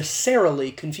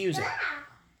unnecessarily confusing.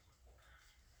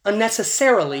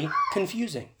 Unnecessarily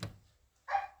confusing.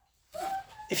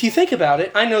 If you think about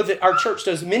it, I know that our church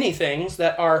does many things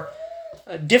that are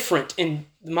different in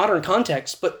the modern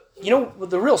context, but you know,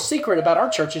 the real secret about our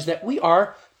church is that we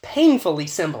are painfully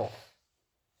simple.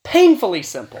 Painfully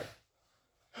simple.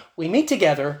 We meet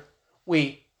together,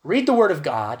 we read the Word of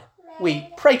God, we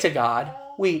pray to God,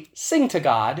 we sing to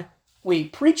God, we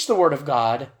preach the Word of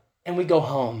God, and we go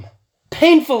home.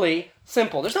 Painfully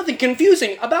simple. There's nothing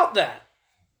confusing about that.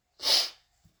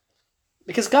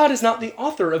 Because God is not the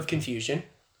author of confusion,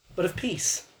 but of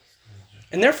peace.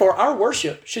 And therefore, our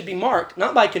worship should be marked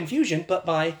not by confusion, but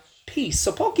by peace.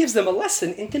 So Paul gives them a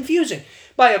lesson in confusion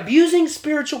by abusing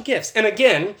spiritual gifts. And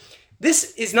again,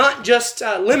 this is not just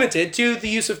limited to the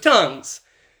use of tongues.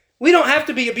 We don't have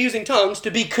to be abusing tongues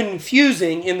to be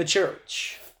confusing in the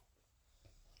church.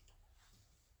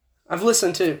 I've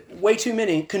listened to way too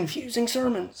many confusing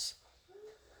sermons.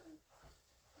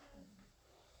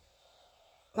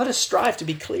 Let us strive to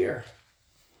be clear.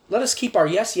 Let us keep our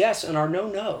yes, yes and our no,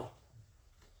 no.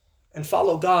 And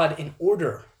follow God in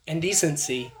order and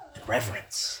decency and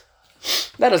reverence.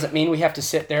 That doesn't mean we have to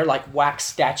sit there like wax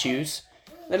statues.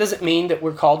 That doesn't mean that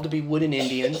we're called to be wooden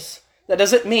Indians. That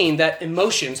doesn't mean that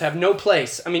emotions have no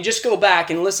place. I mean, just go back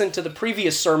and listen to the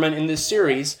previous sermon in this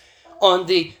series on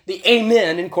the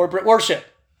amen in corporate worship.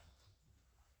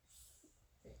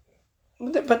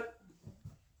 But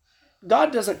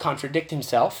God doesn't contradict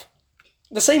himself.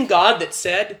 The same God that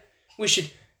said we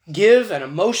should give an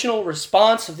emotional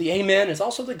response of the amen is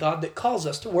also the God that calls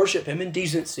us to worship him in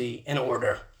decency and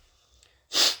order.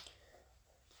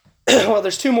 Well,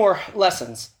 there's 2 more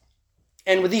lessons.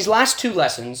 And with these last 2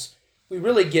 lessons, we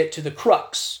really get to the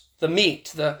crux, the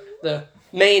meat, the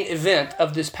main event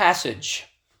of this passage.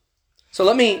 So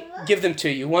let me give them to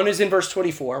you. One is in verse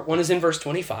 24, one is in verse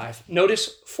 25.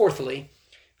 Notice, fourthly,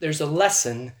 there's a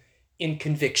lesson in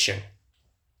conviction.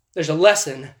 There's a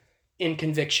lesson in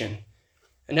conviction.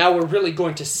 And now we're really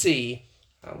going to see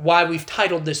why we've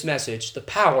titled this message, The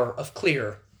Power of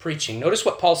Clear Preaching. Notice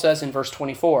what Paul says in verse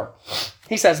 24.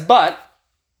 He says, but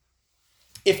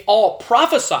if all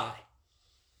prophesy,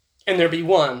 and there be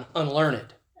one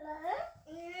unlearned,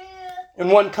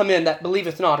 and one come in that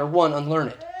believeth not, or one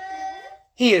unlearned,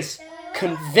 he is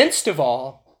convinced of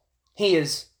all, he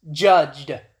is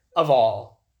judged of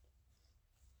all.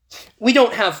 We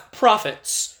don't have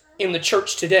prophets in the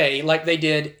church today like they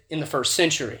did in the first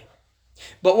century.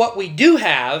 But what we do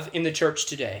have in the church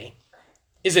today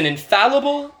is an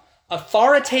infallible,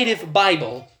 authoritative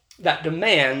Bible that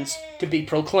demands to be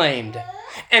proclaimed.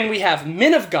 And we have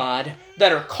men of God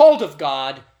that are called of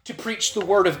God to preach the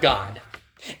Word of God.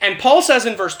 And Paul says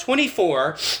in verse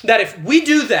 24 that if we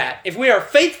do that, if we are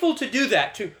faithful to do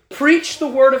that, to preach the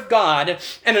Word of God,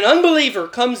 and an unbeliever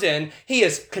comes in, he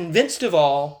is convinced of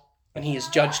all and he is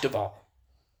judged of all.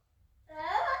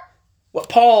 What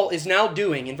Paul is now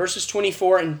doing in verses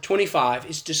 24 and 25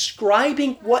 is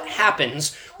describing what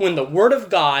happens when the Word of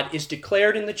God is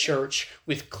declared in the church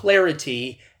with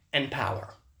clarity and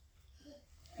power.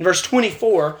 In verse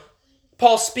 24,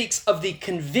 Paul speaks of the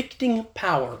convicting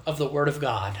power of the Word of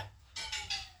God.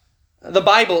 The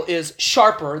Bible is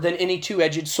sharper than any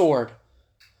two-edged sword.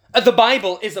 The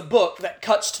Bible is a book that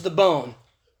cuts to the bone.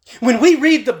 When we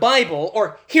read the Bible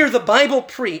or hear the Bible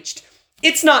preached,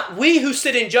 it's not we who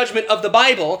sit in judgment of the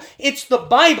Bible, it's the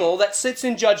Bible that sits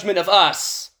in judgment of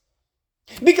us.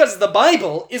 Because the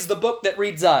Bible is the book that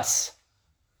reads us.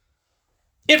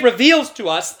 It reveals to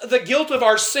us the guilt of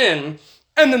our sin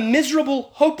and the miserable,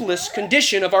 hopeless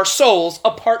condition of our souls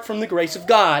apart from the grace of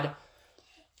God.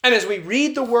 And as we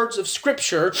read the words of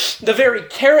Scripture, the very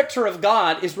character of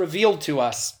God is revealed to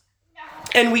us.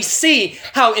 And we see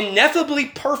how ineffably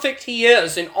perfect He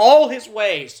is in all His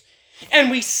ways.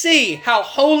 And we see how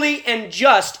holy and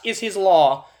just is His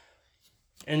law.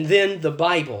 And then the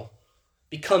Bible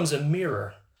becomes a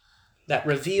mirror that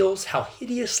reveals how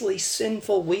hideously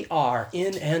sinful we are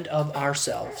in and of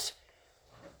ourselves.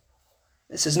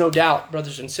 This is no doubt,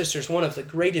 brothers and sisters, one of the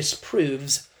greatest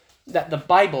proofs that the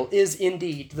Bible is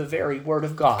indeed the very Word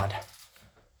of God.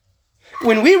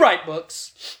 When we write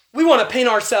books, we want to paint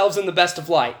ourselves in the best of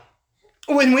light.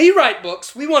 When we write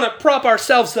books, we want to prop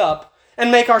ourselves up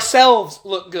and make ourselves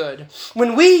look good.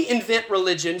 When we invent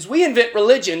religions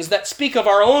that speak of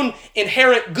our own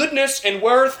inherent goodness and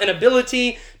worth and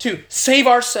ability to save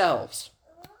ourselves.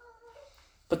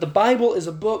 But the Bible is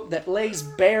a book that lays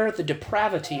bare the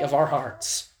depravity of our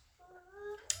hearts.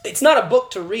 It's not a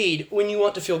book to read when you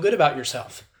want to feel good about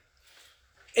yourself.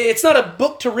 It's not a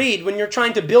book to read when you're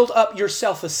trying to build up your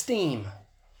self-esteem.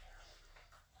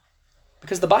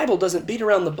 Because the Bible doesn't beat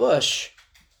around the bush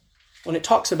when it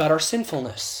talks about our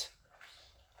sinfulness.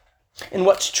 And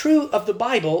what's true of the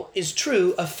Bible is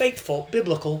true of faithful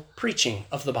biblical preaching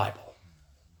of the Bible.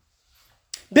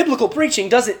 Biblical preaching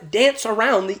doesn't dance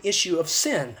around the issue of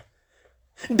sin.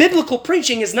 Biblical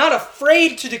preaching is not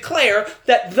afraid to declare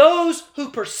that those who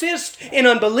persist in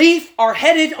unbelief are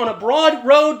headed on a broad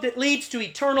road that leads to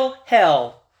eternal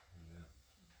hell.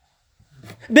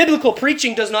 Biblical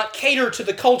preaching does not cater to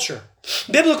the culture.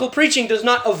 Biblical preaching does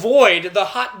not avoid the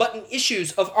hot-button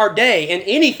issues of our day and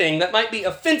anything that might be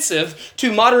offensive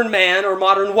to modern man or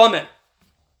modern woman.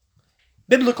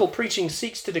 Biblical preaching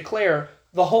seeks to declare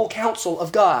the whole counsel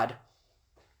of God.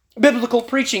 Biblical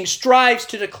preaching strives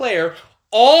to declare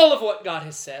all of what God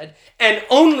has said, and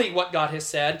only what God has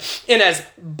said, in as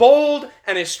bold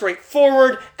and as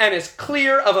straightforward and as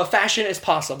clear of a fashion as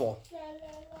possible.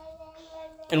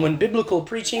 And when biblical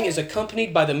preaching is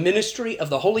accompanied by the ministry of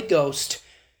the Holy Ghost,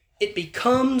 it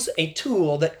becomes a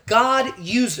tool that God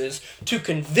uses to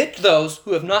convict those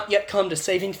who have not yet come to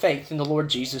saving faith in the Lord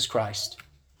Jesus Christ.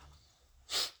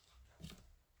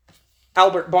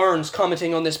 Albert Barnes,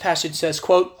 commenting on this passage, says,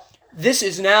 quote, "This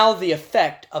is now the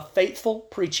effect of faithful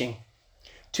preaching,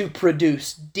 to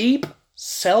produce deep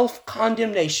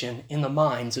self-condemnation in the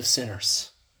minds of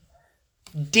sinners."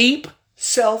 Deep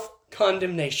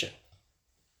self-condemnation.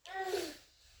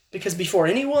 Because before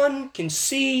anyone can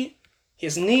see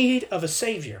his need of a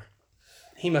Savior,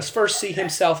 he must first see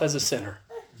himself as a sinner.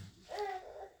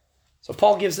 So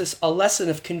Paul gives us a lesson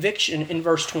of conviction in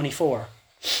verse 24.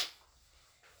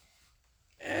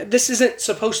 This isn't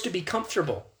supposed to be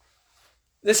comfortable.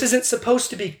 This isn't supposed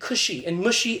to be cushy and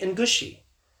mushy and gushy.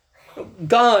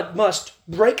 God must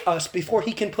break us before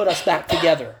He can put us back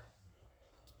together.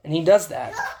 And He does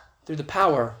that through the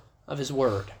power of His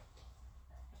Word.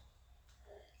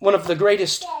 One of the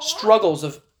greatest struggles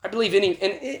of, I believe, and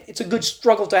it's a good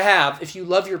struggle to have if you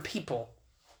love your people,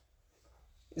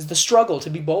 is the struggle to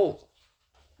be bold,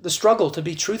 the struggle to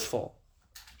be truthful,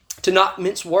 to not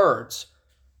mince words.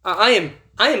 I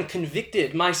am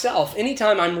convicted myself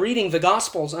anytime I'm reading the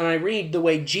Gospels and I read the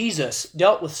way Jesus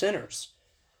dealt with sinners.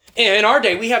 In our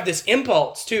day, we have this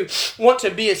impulse to want to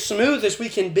be as smooth as we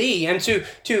can be and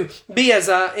to be as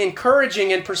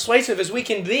encouraging and persuasive as we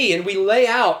can be. And we lay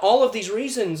out all of these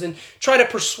reasons and try to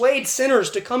persuade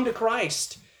sinners to come to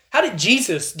Christ. How did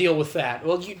Jesus deal with that?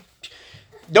 Well, you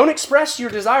don't express your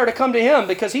desire to come to Him,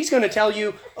 because He's going to tell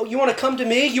you, oh, you want to come to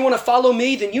me? You want to follow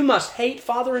me? Then you must hate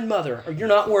father and mother, or you're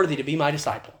not worthy to be my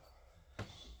disciple.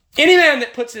 Any man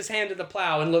that puts his hand to the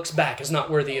plow and looks back is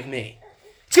not worthy of me.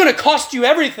 It's going to cost you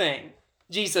everything,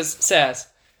 Jesus says.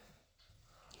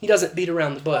 He doesn't beat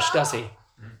around the bush, does He?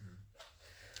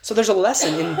 So there's a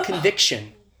lesson in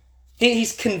conviction.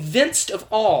 He's convinced of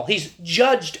all. He's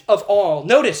judged of all.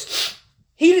 Notice,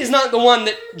 He is not the one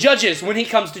that judges when He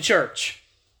comes to church.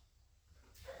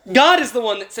 God is the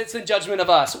one that sits in judgment of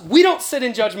us. We don't sit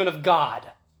in judgment of God.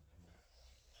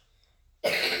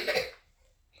 But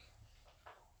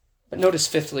notice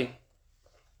fifthly,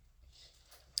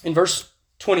 in verse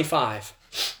 25,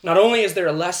 not only is there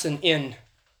a lesson in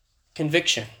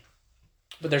conviction,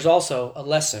 but there's also a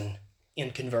lesson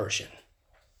in conversion.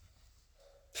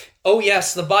 Oh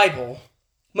yes, the Bible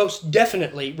most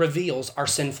definitely reveals our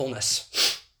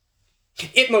sinfulness.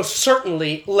 It most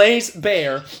certainly lays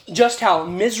bare just how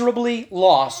miserably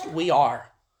lost we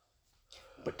are.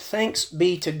 But thanks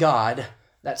be to God,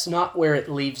 that's not where it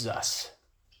leaves us.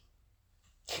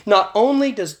 Not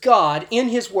only does God, in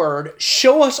His Word,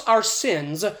 show us our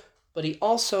sins, but He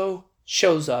also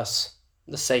shows us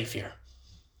the Savior.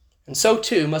 And so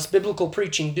too must biblical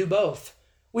preaching do both.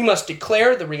 We must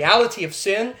declare the reality of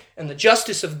sin and the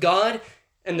justice of God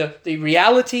and the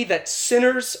reality that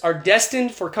sinners are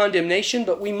destined for condemnation,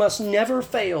 but we must never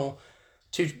fail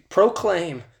to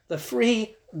proclaim the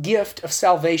free gift of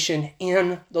salvation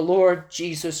in the Lord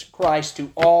Jesus Christ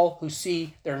to all who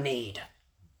see their need.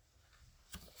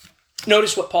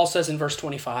 Notice what Paul says in verse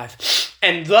 25.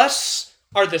 And thus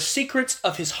are the secrets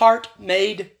of his heart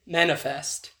made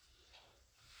manifest.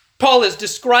 Paul is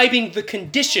describing the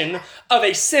condition of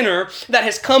a sinner that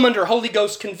has come under Holy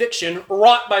Ghost conviction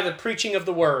wrought by the preaching of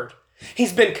the Word.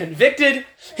 He's been convicted,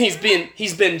 he's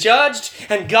been judged,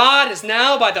 and God is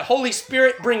now, by the Holy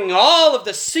Spirit, bringing all of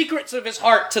the secrets of his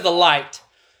heart to the light.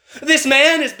 This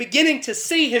man is beginning to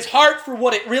see his heart for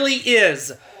what it really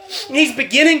is. He's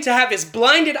beginning to have his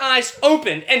blinded eyes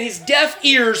opened and his deaf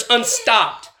ears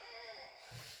unstopped.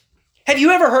 Have you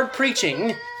ever heard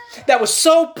preaching that was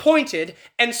so pointed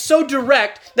and so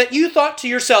direct that you thought to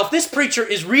yourself, this preacher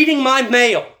is reading my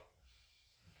mail?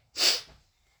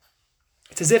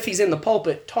 It's as if he's in the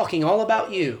pulpit talking all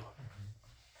about you.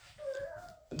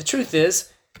 But the truth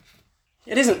is,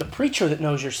 it isn't the preacher that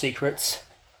knows your secrets.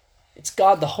 It's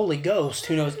God the Holy Ghost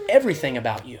who knows everything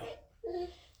about you.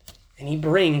 And He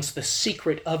brings the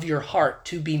secret of your heart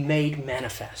to be made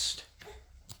manifest.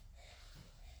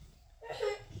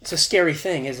 It's a scary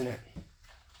thing, isn't it?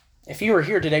 If you are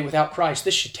here today without Christ,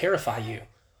 this should terrify you.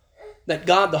 That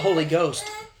God the Holy Ghost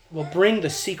will bring the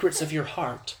secrets of your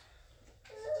heart.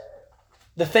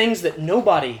 The things that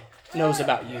nobody knows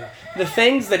about you. The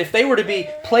things that if they were to be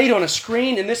played on a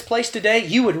screen in this place today,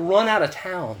 you would run out of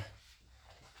town.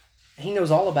 And He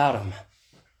knows all about them.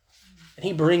 And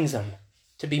He brings them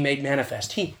to be made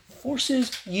manifest. He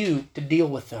forces you to deal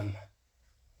with them.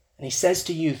 And He says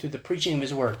to you through the preaching of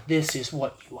His Word, this is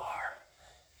what you are.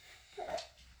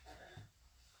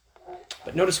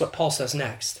 But notice what Paul says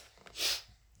next.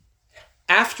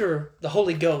 After the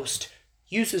Holy Ghost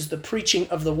uses the preaching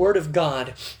of the Word of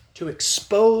God to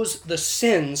expose the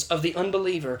sins of the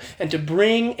unbeliever and to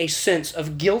bring a sense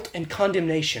of guilt and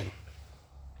condemnation,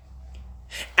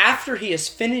 after He has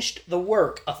finished the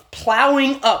work of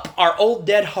plowing up our old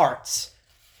dead hearts,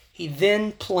 He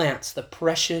then plants the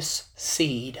precious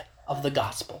seed of the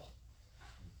gospel.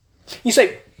 You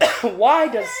say, why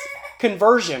does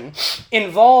conversion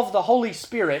involve the Holy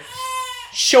Spirit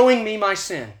showing me my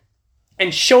sin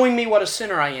and showing me what a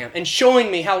sinner I am and showing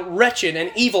me how wretched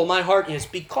and evil my heart is?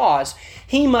 Because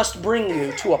He must bring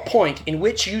you to a point in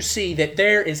which you see that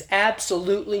there is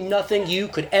absolutely nothing you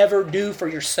could ever do for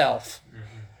yourself.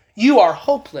 You are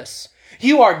hopeless.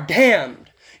 You are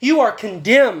damned. You are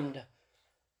condemned.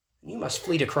 You must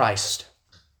flee to Christ.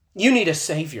 You need a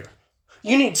Savior.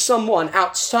 You need someone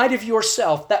outside of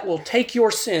yourself that will take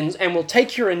your sins and will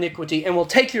take your iniquity and will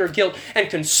take your guilt and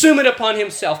consume it upon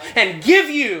Himself and give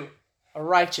you a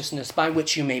righteousness by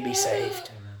which you may be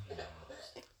saved.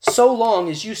 So long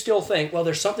as you still think, well,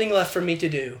 there's something left for me to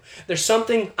do. There's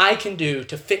something I can do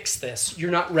to fix this. You're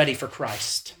not ready for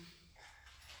Christ.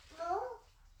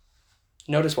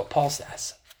 Notice what Paul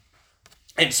says.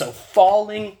 And so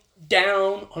falling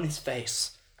down on his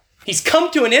face, he's come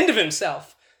to an end of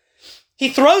himself. He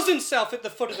throws himself at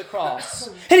the foot of the cross.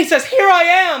 And he says, here I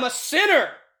am, a sinner.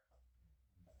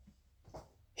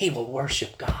 He will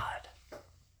worship God.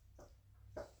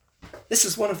 This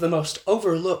is one of the most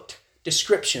overlooked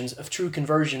descriptions of true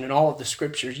conversion in all of the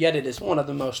Scriptures, yet it is one of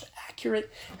the most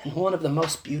accurate and one of the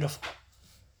most beautiful.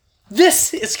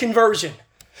 This is conversion.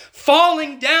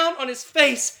 Falling down on his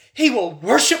face, he will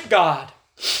worship God.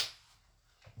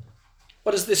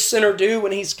 What does this sinner do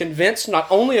when he's convinced not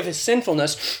only of his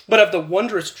sinfulness, but of the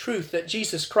wondrous truth that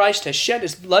Jesus Christ has shed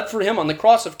His blood for him on the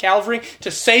cross of Calvary to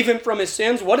save him from his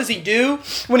sins? What does he do?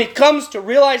 When he comes to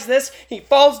realize this, he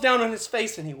falls down on his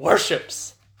face and he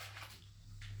worships.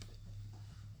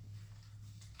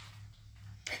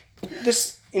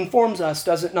 This informs us,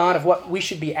 does it not, of what we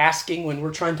should be asking when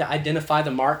we're trying to identify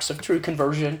the marks of true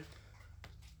conversion?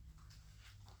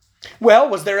 Well,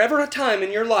 was there ever a time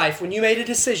in your life when you made a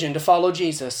decision to follow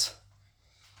Jesus?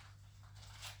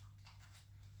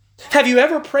 Have you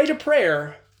ever prayed a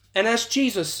prayer and asked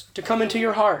Jesus to come into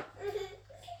your heart?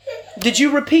 Did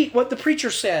you repeat what the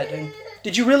preacher said, and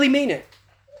did you really mean it?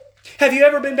 Have you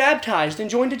ever been baptized and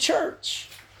joined a church?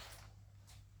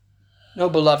 No,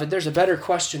 beloved, there's a better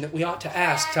question that we ought to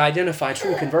ask to identify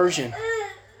true conversion.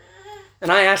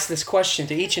 And I ask this question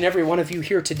to each and every one of you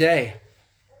here today.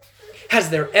 Has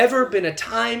there ever been a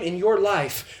time in your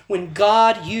life when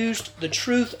God used the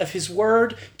truth of His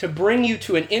Word to bring you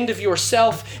to an end of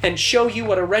yourself and show you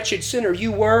what a wretched sinner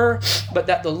you were, but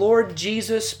that the Lord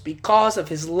Jesus, because of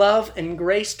His love and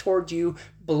grace toward you,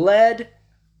 bled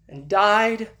and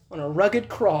died on a rugged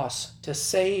cross to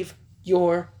save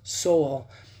your soul?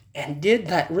 And did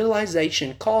that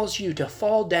realization cause you to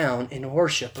fall down in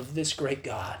worship of this great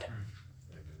God?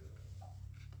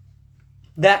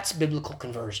 That's biblical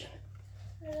conversion.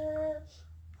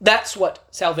 That's what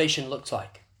salvation looks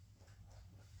like.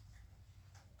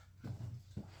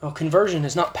 Well, conversion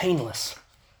is not painless.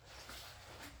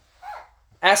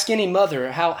 Ask any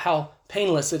mother how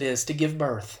painless it is to give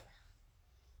birth.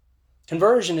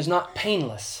 Conversion is not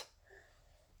painless.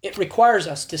 It requires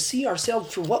us to see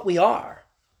ourselves for what we are.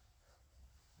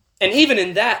 And even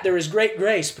in that, there is great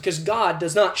grace, because God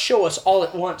does not show us all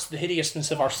at once the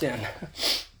hideousness of our sin.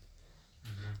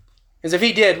 Because if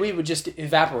He did, we would just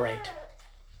evaporate.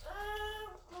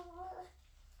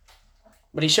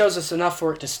 But He shows us enough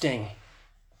for it to sting.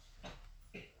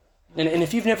 And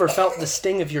if you've never felt the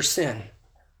sting of your sin,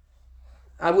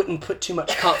 I wouldn't put too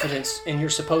much confidence in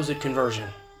your supposed conversion.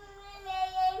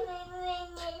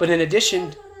 But in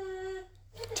addition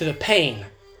to the pain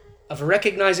of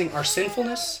recognizing our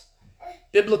sinfulness,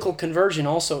 biblical conversion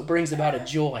also brings about a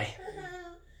joy.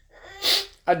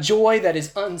 A joy that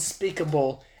is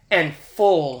unspeakable and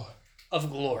full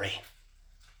of glory.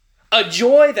 A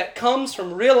joy that comes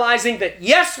from realizing that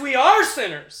yes, we are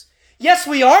sinners. Yes,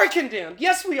 we are condemned.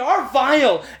 Yes, we are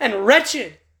vile and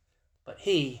wretched. But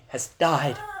He has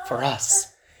died for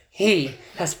us. He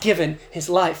has given His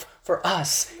life for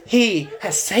us. He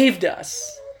has saved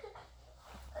us.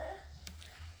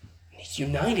 He's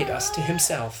united us to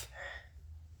Himself.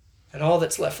 And all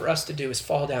that's left for us to do is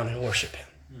fall down and worship Him.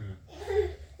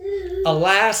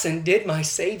 Alas, and did my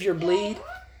Savior bleed?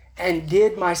 And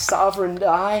did my Sovereign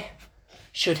die?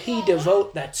 Should He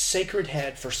devote that sacred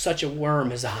head for such a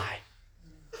worm as I?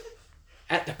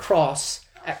 At the cross,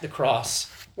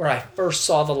 where I first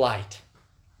saw the light,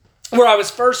 where I was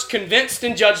first convinced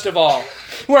and judged of all,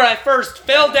 where I first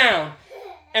fell down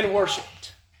and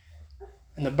worshipped,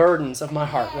 and the burdens of my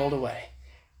heart rolled away.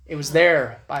 It was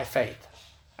there by faith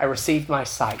I received my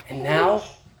sight, and now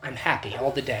I'm happy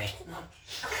all the day.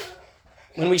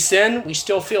 When we sin, we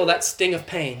still feel that sting of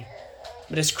pain.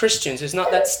 But as Christians, is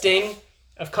not that sting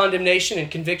of condemnation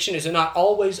and conviction, is it not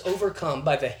always overcome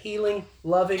by the healing,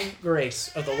 loving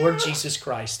grace of the Lord Jesus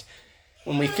Christ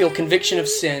when we feel conviction of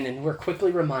sin and we're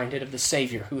quickly reminded of the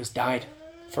Savior who has died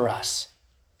for us?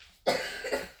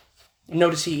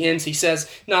 Notice he ends, he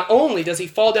says, not only does he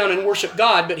fall down and worship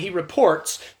God, but he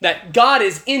reports that God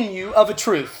is in you of a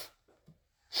truth.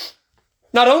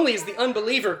 Not only is the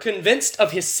unbeliever convinced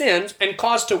of his sins and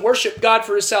caused to worship God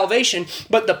for his salvation,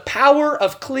 but the power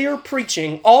of clear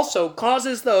preaching also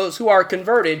causes those who are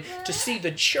converted to see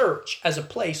the church as a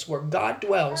place where God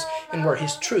dwells and where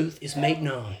His truth is made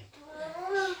known.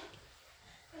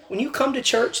 When you come to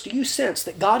church, do you sense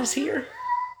that God is here?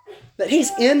 That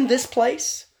He's in this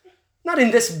place? Not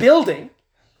in this building,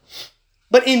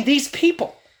 but in these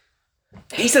people.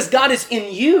 He says God is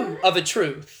in you of a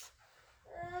truth.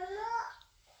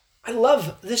 I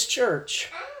love this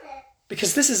church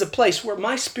because this is a place where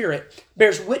my spirit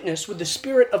bears witness with the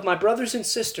spirit of my brothers and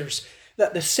sisters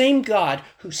that the same God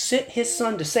who sent His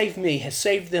Son to save me has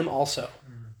saved them also.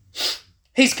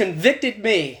 He's convicted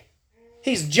me.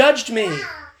 He's judged me.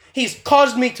 He's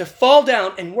caused me to fall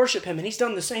down and worship Him, and He's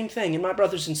done the same thing in my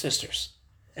brothers and sisters.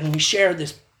 And we share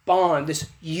this bond, this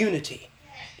unity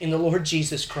in the Lord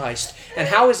Jesus Christ. And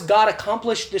how has God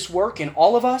accomplished this work in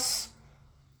all of us?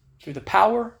 Through the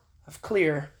power of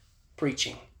clear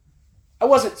preaching. I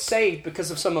wasn't saved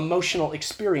because of some emotional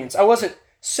experience. I wasn't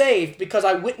saved because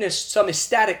I witnessed some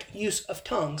ecstatic use of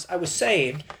tongues. I was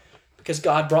saved because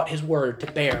God brought His word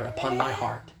to bear upon my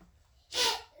heart.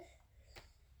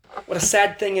 What a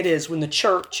sad thing it is when the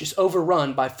church is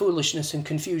overrun by foolishness and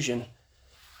confusion.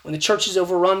 When the church is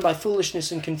overrun by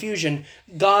foolishness and confusion,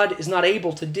 God is not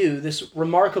able to do this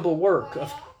remarkable work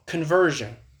of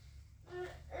conversion.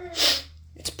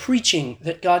 It's preaching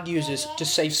that God uses to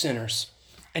save sinners,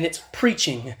 and it's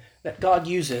preaching that God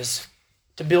uses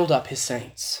to build up His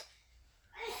saints.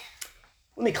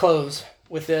 Let me close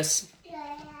with this.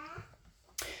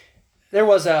 There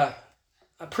was a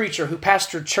preacher who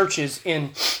pastored churches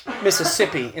in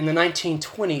Mississippi in the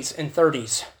 1920s and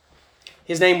 30s.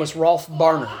 His name was Rolf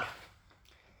Barnard.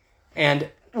 And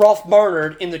Rolf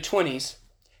Barnard in the 20s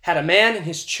had a man in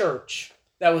his church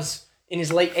that was in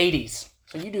his late 80s.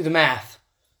 So you do the math.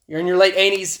 You're in your late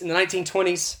 80s, in the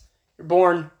 1920s. You're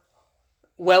born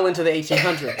well into the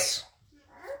 1800s.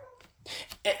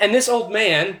 And this old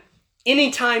man,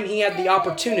 anytime he had the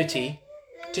opportunity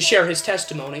to share his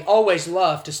testimony, always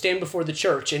loved to stand before the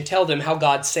church and tell them how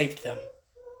God saved them,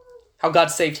 how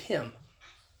God saved him.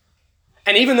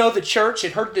 And even though the church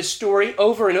had heard this story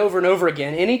over and over and over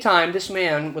again, anytime this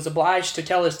man was obliged to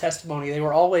tell his testimony, they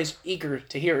were always eager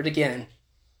to hear it again.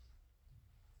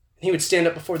 He would stand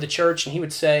up before the church and he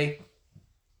would say,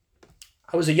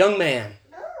 I was a young man.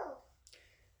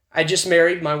 I just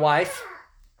married my wife,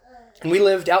 and we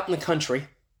lived out in the country,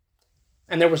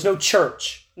 and there was no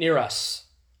church near us.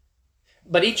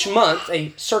 But each month,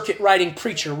 a circuit riding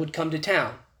preacher would come to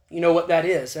town. You know what that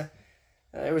is.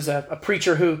 There was a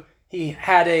preacher who he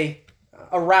had a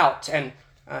route, and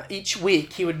each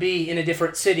week he would be in a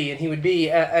different city, and he would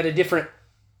be at a different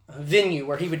venue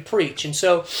where he would preach. And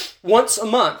so once a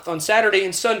month, on Saturday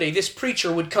and Sunday, this preacher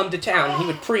would come to town. He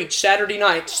would preach Saturday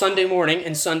night, Sunday morning,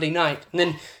 and Sunday night. And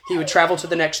then he would travel to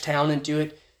the next town and do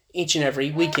it each and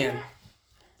every weekend.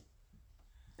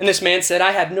 And this man said,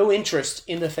 I had no interest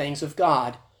in the things of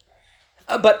God.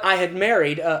 But I had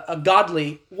married a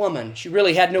godly woman. She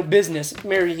really had no business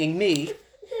marrying me.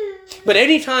 But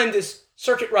anytime this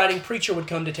circuit riding preacher would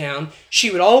come to town, she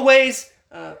would always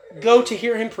go to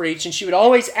hear him preach, and she would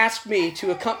always ask me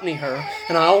to accompany her,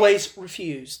 and I always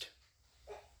refused.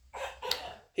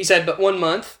 He said, but one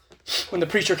month, when the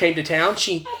preacher came to town,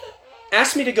 she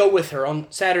asked me to go with her on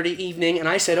Saturday evening, and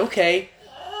I said, okay,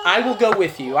 I will go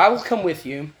with you. I will come with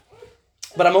you,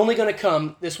 but I'm only going to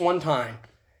come this one time.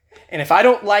 And if I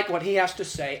don't like what he has to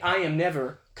say, I am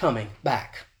never coming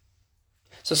back.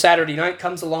 So Saturday night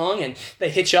comes along, and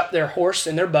they hitch up their horse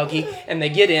and their buggy, and they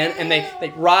get in, and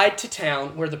they ride to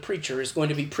town where the preacher is going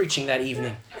to be preaching that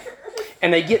evening.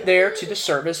 And they get there to the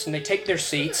service, and they take their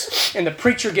seats, and the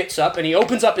preacher gets up, and he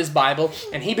opens up his Bible,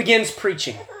 and he begins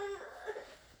preaching.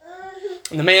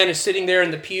 And the man is sitting there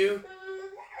in the pew.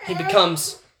 He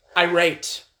becomes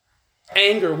irate.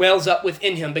 Anger wells up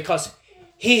within him because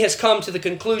he has come to the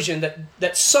conclusion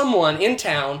that someone in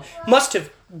town must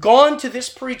have gone to this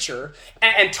preacher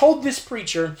and told this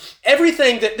preacher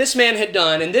everything that this man had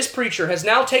done, and this preacher has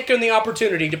now taken the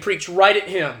opportunity to preach right at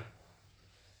him.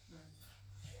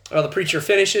 Well, the preacher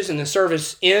finishes and the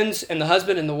service ends, and the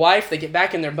husband and the wife, they get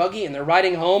back in their buggy and they're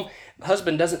riding home. The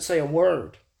husband doesn't say a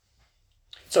word.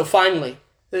 So finally,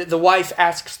 the wife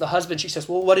asks the husband, she says,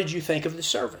 well, what did you think of the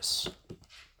service?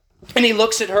 And he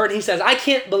looks at her and he says, I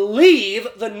can't believe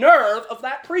the nerve of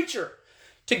that preacher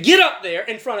to get up there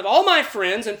in front of all my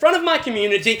friends, in front of my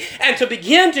community, and to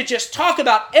begin to just talk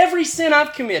about every sin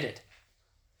I've committed.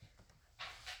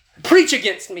 Preach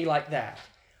against me like that.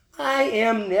 I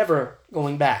am never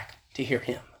going back to hear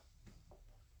him.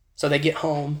 So they get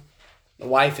home. The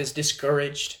wife is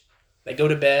discouraged. They go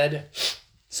to bed.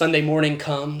 Sunday morning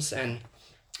comes, and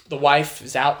the wife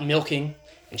is out milking,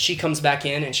 and she comes back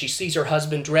in, and she sees her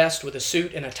husband dressed with a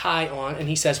suit and a tie on, and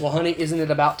he says, well, honey, isn't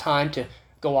it about time to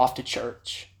go off to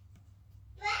church?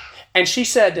 And she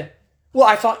said, well,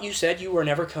 I thought you said you were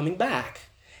never coming back.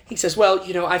 He says, well,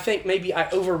 I think maybe I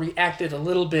overreacted a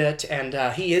little bit,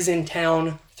 and he is in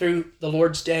town through the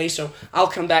Lord's Day, so I'll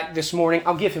come back this morning.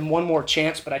 I'll give him one more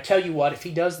chance, but I tell you what, if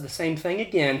he does the same thing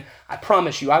again, I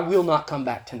promise you I will not come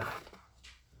back tonight.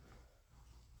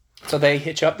 So they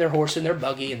hitch up their horse and their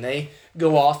buggy, and they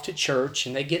go off to church,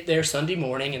 and they get there Sunday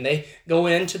morning, and they go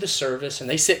into the service, and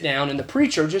they sit down, and the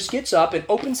preacher just gets up and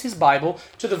opens his Bible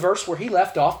to the verse where he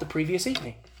left off the previous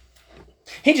evening.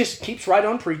 He just keeps right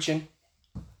on preaching.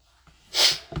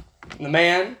 And the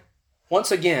man,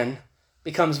 once again,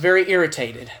 becomes very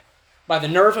irritated by the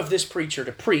nerve of this preacher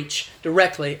to preach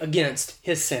directly against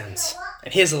his sins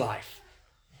and his life.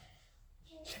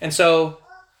 And so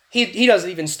he doesn't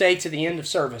even stay to the end of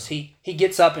service. He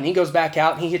gets up and he goes back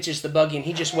out and he hitches the buggy and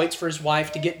he just waits for his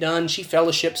wife to get done. She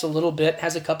fellowships a little bit,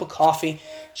 has a cup of coffee.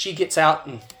 She gets out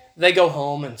and they go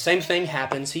home, and same thing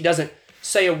happens. He doesn't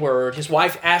say a word. His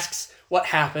wife asks what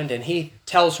happened, and he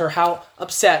tells her how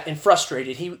upset and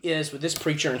frustrated he is with this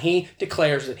preacher, and he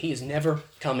declares that he is never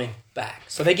coming back.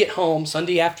 So they get home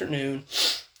Sunday afternoon,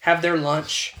 have their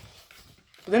lunch.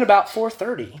 But then about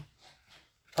 4:30,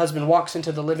 husband walks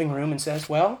into the living room and says,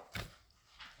 well,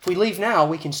 if we leave now,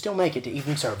 we can still make it to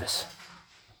evening service.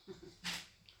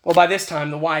 Well, by this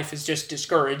time, the wife is just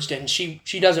discouraged, and she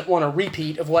doesn't want a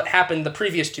repeat of what happened the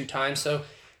previous two times, so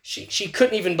she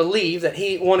couldn't even believe that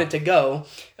he wanted to go,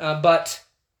 but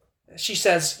she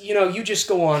says, you just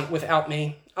go on without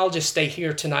me. I'll just stay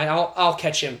here tonight. I'll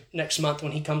catch him next month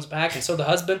when he comes back. And so the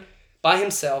husband, by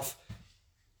himself,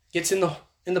 gets in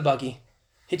the buggy,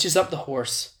 hitches up the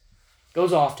horse,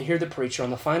 goes off to hear the preacher on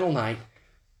the final night.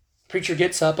 Preacher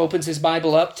gets up, opens his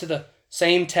Bible up to the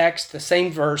same text, the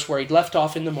same verse where he'd left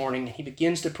off in the morning, and he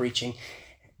begins the preaching.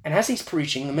 And as he's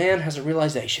preaching, the man has a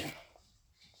realization.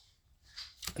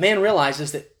 The man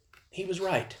realizes that he was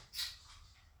right.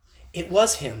 It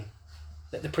was him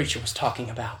that the preacher was talking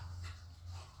about.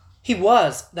 He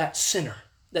was that sinner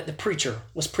that the preacher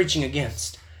was preaching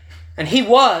against. And he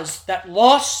was that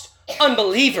lost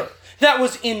unbeliever that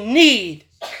was in need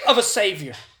of a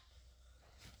Savior.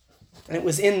 And it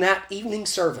was in that evening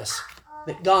service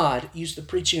that God used the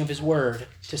preaching of His Word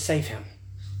to save him.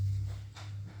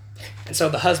 And so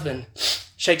the husband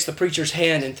shakes the preacher's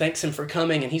hand and thanks him for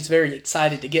coming, and he's very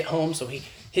excited to get home, so he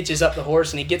hitches up the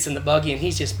horse and he gets in the buggy and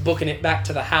he's just booking it back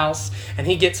to the house. And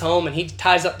he gets home and he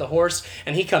ties up the horse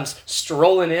and he comes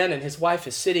strolling in, and his wife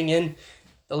is sitting in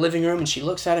the living room and she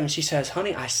looks at him and she says,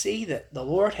 "Honey, I see that the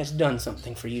Lord has done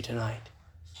something for you tonight."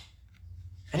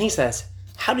 And he says,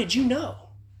 "How did you know?"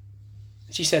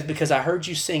 She says, "Because I heard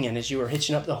you singing as you were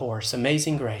hitching up the horse.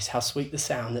 Amazing grace, how sweet the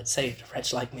sound that saved a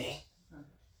wretch like me."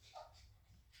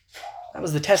 That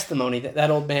was the testimony that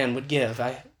that old man would give.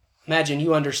 I imagine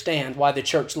you understand why the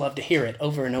church loved to hear it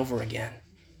over and over again.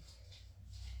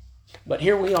 But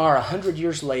here we are 100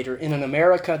 years later in an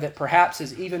America that perhaps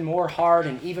is even more hard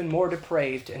and even more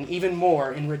depraved and even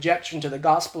more in rejection to the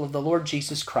gospel of the Lord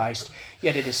Jesus Christ.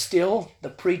 Yet it is still the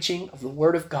preaching of the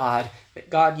Word of God that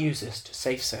God uses to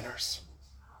save sinners.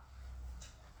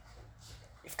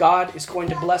 If God is going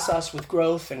to bless us with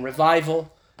growth and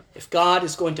revival, if God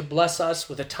is going to bless us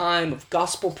with a time of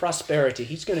gospel prosperity,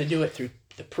 He's going to do it through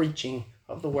the preaching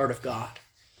of the Word of God.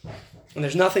 And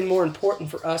there's nothing more important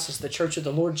for us as the Church of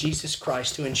the Lord Jesus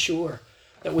Christ to ensure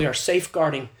that we are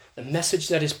safeguarding the message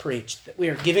that is preached, that we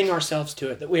are giving ourselves to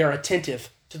it, that we are attentive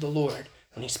to the Lord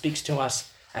when He speaks to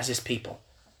us as His people.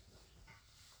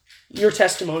 Your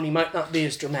testimony might not be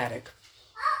as dramatic.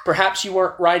 Perhaps you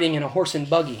weren't riding in a horse and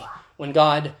buggy when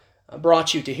God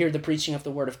brought you to hear the preaching of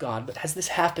the Word of God. But has this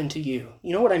happened to you?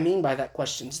 You know what I mean by that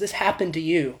question. Has this happened to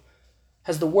you?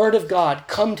 Has the Word of God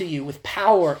come to you with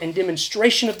power and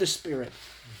demonstration of the Spirit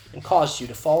and caused you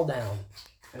to fall down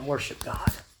and worship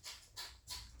God?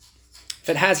 If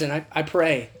it hasn't, I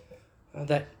pray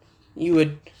that you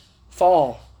would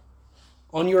fall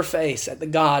on your face at the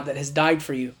God that has died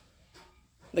for you,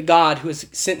 the God who has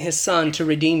sent His Son to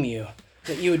redeem you,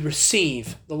 that you would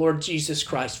receive the Lord Jesus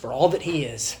Christ for all that He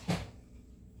is.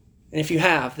 And if you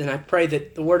have, then I pray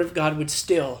that the Word of God would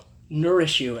still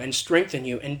nourish you and strengthen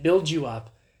you and build you up.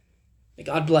 May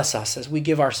God bless us as we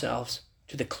give ourselves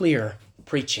to the clear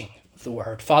preaching of the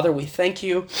Word. Father, we thank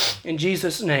you in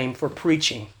Jesus' name for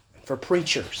preaching, for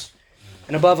preachers.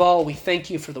 And above all, we thank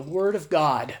you for the Word of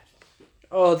God.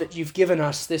 Oh, that you've given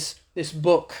us this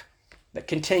book that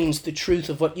contains the truth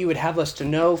of what you would have us to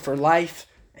know for life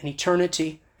and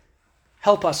eternity.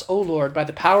 Help us, O Lord, by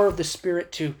the power of the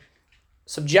Spirit to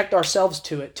subject ourselves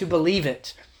to it, to believe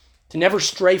it, to never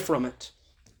stray from it,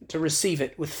 to receive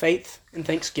it with faith and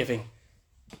thanksgiving.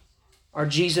 Our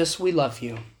Jesus, we love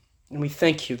you, and we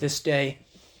thank you this day.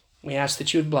 We ask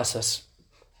that you would bless us.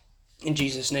 In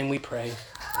Jesus' name we pray.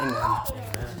 Amen.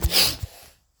 Amen.